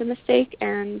on the mistake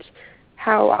and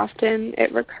how often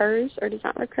it recurs or does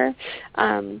not recur.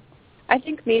 I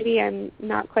think maybe I'm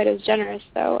not quite as generous,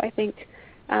 though. I think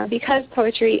because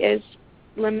poetry is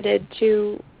limited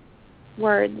to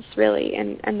words, really,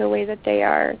 and the way that they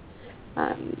are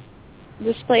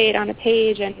displayed on a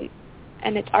page and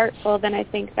it's artful, then I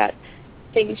think that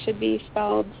things should be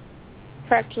spelled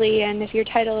correctly. And if your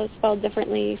title is spelled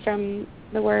differently from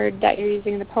the word that you're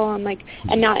using in the poem,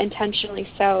 and not intentionally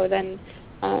so, then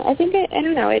I think I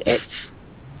don't know, it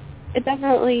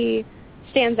definitely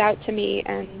stands out to me,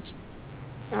 and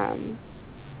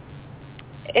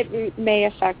it may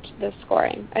affect the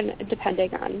scoring, and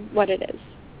depending on what it is.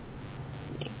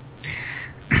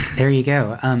 There you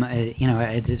go.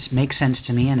 It makes sense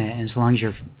to me, and as long as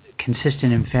you're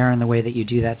consistent and fair in the way that you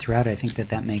do that throughout, I think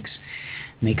that makes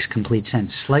complete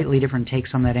sense. Slightly different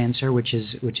takes on that answer, which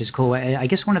is cool. I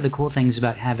guess one of the cool things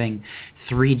about having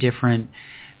 3 different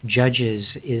judges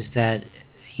is that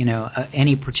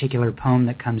any particular poem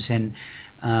that comes in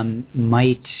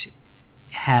might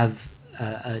have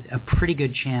a pretty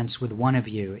good chance with one of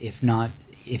you, if not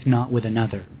with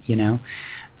another.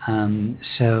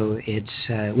 So it's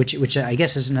which I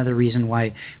guess is another reason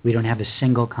why we don't have a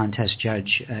single contest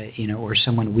judge, or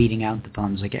someone weeding out the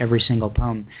poems. Like every single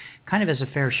poem kind of has a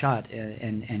fair shot,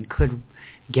 and could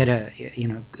get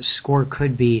score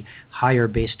could be higher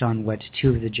based on what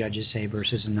 2 of the judges say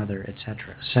versus another,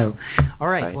 etc. So, all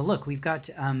right. Well, look, we've got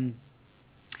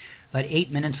about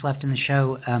 8 minutes left in the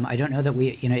show. I don't know that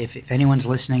we, if anyone's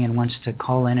listening and wants to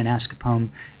call in and ask a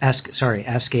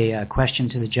question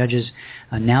to the judges,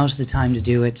 now's the time to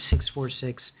do it.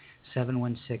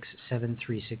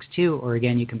 646-716-7362, or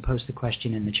again, you can post the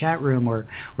question in the chat room or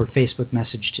Facebook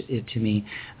message it to me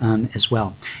as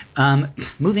well.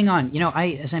 Moving on,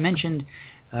 as I mentioned,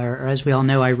 or as we all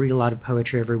know, I read a lot of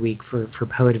poetry every week for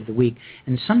Poet of the Week,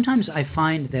 and sometimes I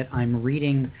find that I'm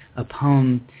reading a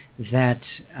poem that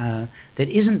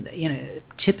isn't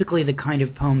typically the kind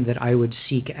of poem that I would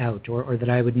seek out or that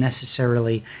I would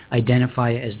necessarily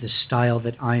identify as the style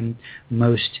that I'm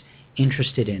most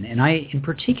interested in. And I, in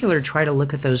particular, try to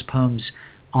look at those poems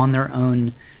on their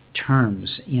own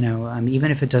terms.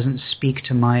 Even if it doesn't speak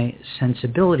to my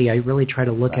sensibility, I really try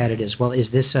to look at it as, well, is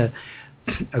this a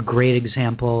great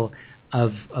example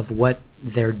of what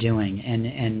they're doing?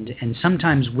 And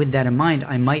sometimes with that in mind,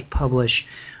 I might publish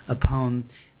a poem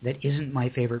that isn't my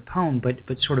favorite poem, but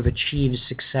sort of achieves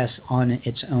success on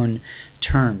its own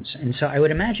terms. And so I would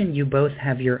imagine you both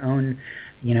have your own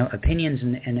opinions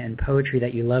and poetry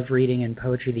that you love reading and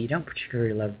poetry that you don't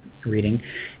particularly love reading.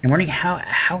 And wondering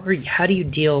how do you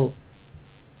deal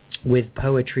with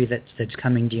poetry that's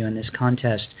coming to you in this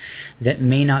contest that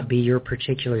may not be your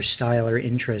particular style or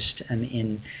interest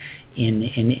in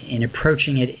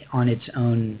approaching it on its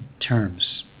own terms?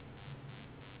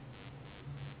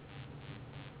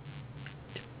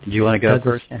 Do you want to go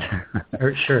Douglas,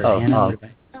 first? Sure, Hannah.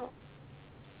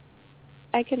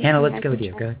 Hannah, let's go with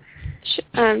you. Go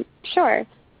ahead. Sure.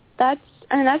 That's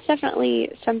definitely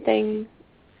something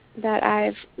that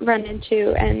I've run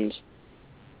into and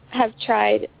have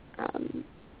tried.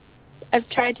 I've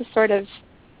tried to sort of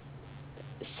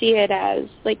see it as,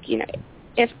 like,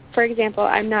 if, for example,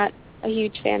 I'm not a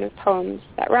huge fan of poems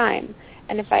that rhyme,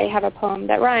 and if I have a poem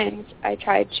that rhymes, I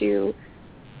try to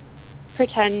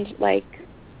pretend like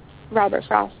Robert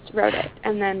Frost wrote it,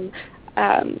 and then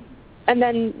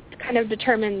kind of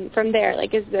determine from there,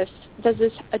 like, does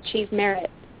this achieve merit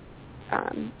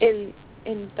in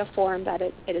the form that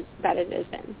it is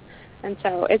in? And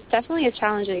so it's definitely a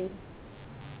challenging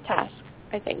task,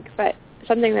 I think, but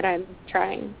something that I'm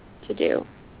trying to do.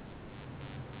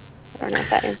 I don't know if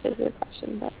that answers your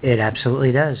question, but it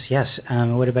absolutely does. Yes.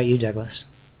 What about you, Douglas?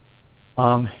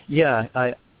 An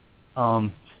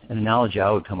analogy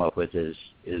I would come up with is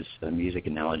a music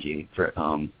analogy. For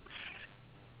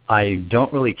I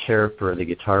don't really care for the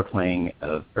guitar playing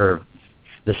or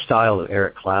the style of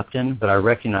Eric Clapton, but I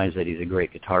recognize that he's a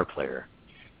great guitar player.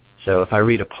 So if I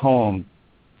read a poem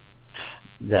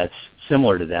that's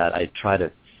similar to that, I try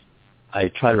to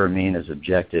remain as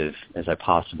objective as I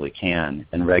possibly can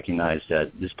and recognize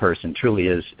that this person truly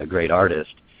is a great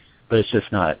artist, but it's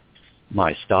just not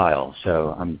my style.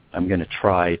 So I'm going to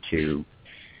try to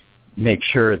make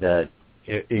sure that,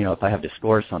 if I have to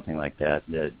score something like that,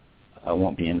 that I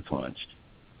won't be influenced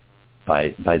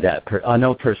by that. I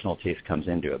know personal taste comes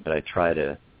into it, but I try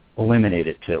to eliminate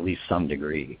it to at least some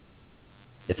degree,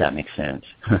 if that makes sense.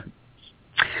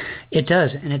 It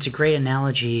does, and it's a great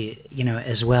analogy,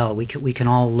 as well. We can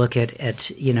all look at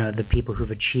the people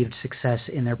who've achieved success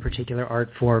in their particular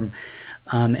art form,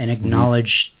 and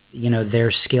acknowledge,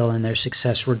 their skill and their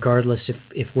success, regardless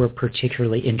if we're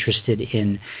particularly interested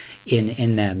in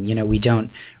them. We don't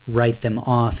write them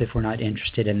off if we're not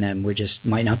interested in them. We just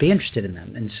might not be interested in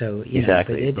them, and so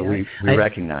exactly. But we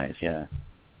recognize,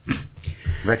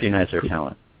 recognize their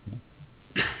talent.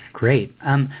 Great.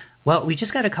 Well, we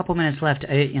just got a couple minutes left.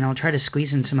 I'll try to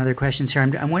squeeze in some other questions here.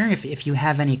 I'm wondering if you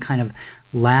have any kind of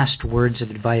last words of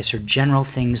advice or general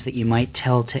things that you might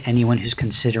tell to anyone who's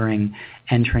considering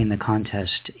entering the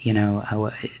contest.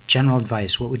 General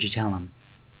advice. What would you tell them?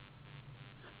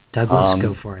 Douglas,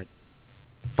 go for it.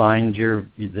 Find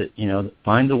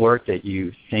find the work that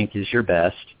you think is your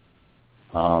best,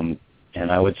 and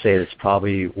I would say it's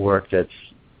probably work that's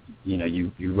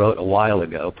you wrote a while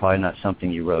ago, probably not something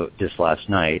you wrote just last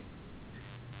night.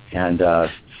 And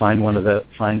find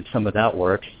some of that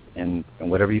work, and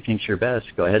whatever you think's your best,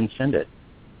 go ahead and send it,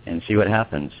 and see what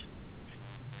happens.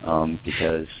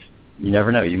 Because you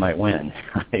never know, you might win.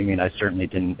 I mean, I certainly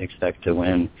didn't expect to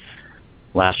win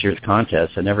last year's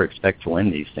contest. I never expect to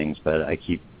win these things, but I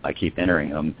keep entering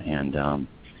them, and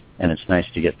it's nice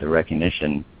to get the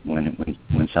recognition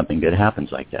when something good happens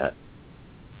like that.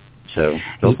 So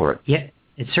go for it. Yeah,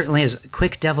 it certainly is.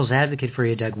 Quick devil's advocate for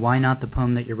you, Doug. Why not the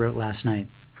poem that you wrote last night?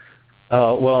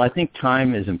 Well, I think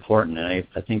time is important, and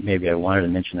I think maybe I wanted to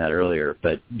mention that earlier.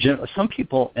 But some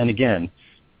people, and again,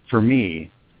 for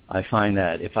me, I find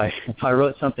that if I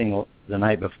wrote something the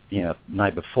night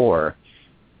before,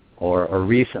 or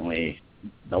recently,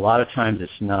 a lot of times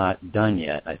it's not done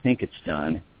yet. I think it's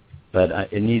done, but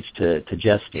it needs to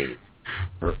gestate.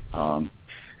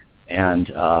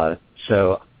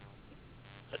 So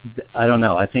I don't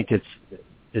know. I think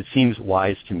it seems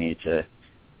wise to me to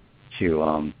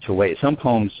wait. Some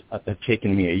poems have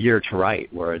taken me a year to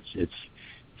write, where it's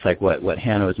like what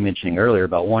Hannah was mentioning earlier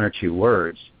about one or two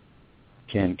words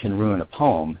can ruin a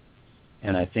poem.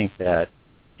 And I think that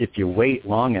if you wait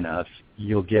long enough,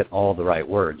 you'll get all the right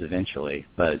words eventually.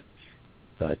 But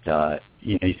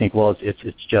you think, well,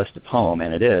 it's just a poem,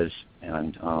 and it is,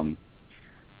 and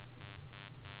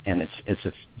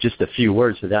it's just a few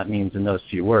words, so that means in those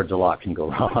few words a lot can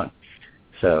go wrong.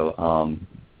 So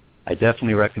I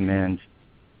definitely recommend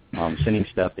sending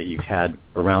stuff that you've had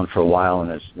around for a while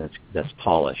and that's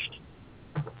polished.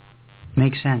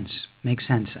 Makes sense.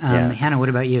 Yeah. Hannah, what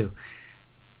about you?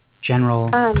 General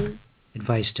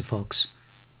advice to folks.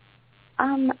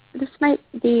 This might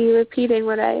be repeating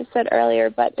what I said earlier,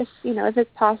 but if it's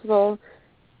possible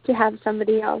to have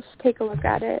somebody else take a look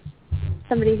at it,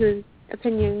 somebody whose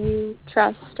opinion you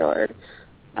trust, or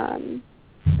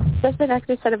just an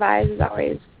extra set of eyes is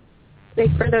always,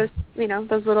 like, for those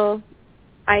those little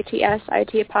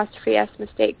IT''s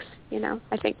mistakes.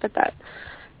 I think that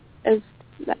is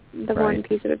the one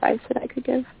piece of advice that I could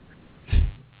give.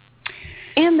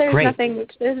 And there's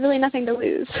really nothing to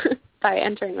lose by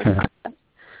entering this contest.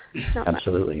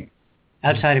 Absolutely.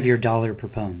 outside of your $1 per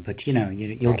poem, but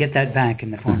you'll get that back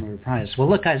in the form of a prize. Well,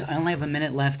 look, guys, I only have a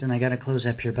minute left, and I got to close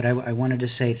up here. But I wanted to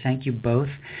say thank you both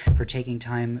for taking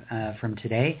time from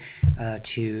today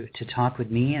to talk with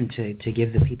me and to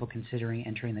give the people considering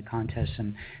entering the contest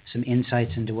some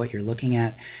insights into what you're looking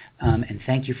at. And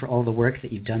thank you for all the work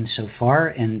that you've done so far,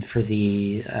 and for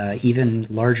the even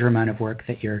larger amount of work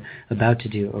that you're about to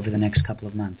do over the next couple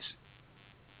of months.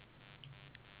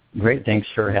 Great. Thanks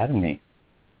for having me.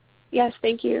 Yes,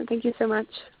 thank you. Thank you so much.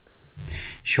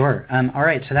 Sure. All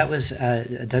right, so that was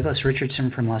Douglas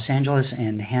Richardson from Los Angeles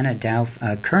and Hannah Dow,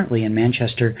 currently in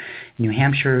Manchester, New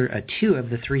Hampshire, 2 of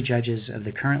the 3 judges of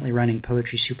the currently running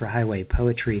Poetry Superhighway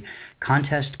Poetry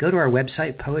Contest. Go to our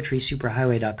website,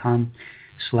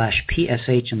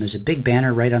 poetrysuperhighway.com/PSH, and there's a big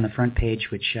banner right on the front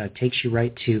page which takes you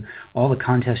right to all the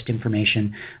contest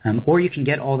information. Or you can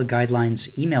get all the guidelines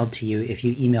emailed to you if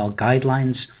you email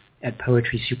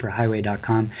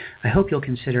guidelines@poetrysuperhighway.com. I hope you'll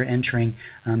consider entering.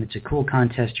 It's a cool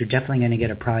contest. You're definitely going to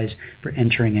get a prize for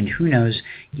entering, and who knows,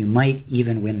 you might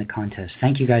even win the contest.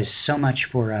 Thank you guys so much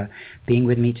for being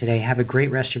with me today. Have a great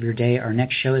rest of your day. Our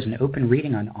next show is an open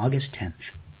reading on August 10th.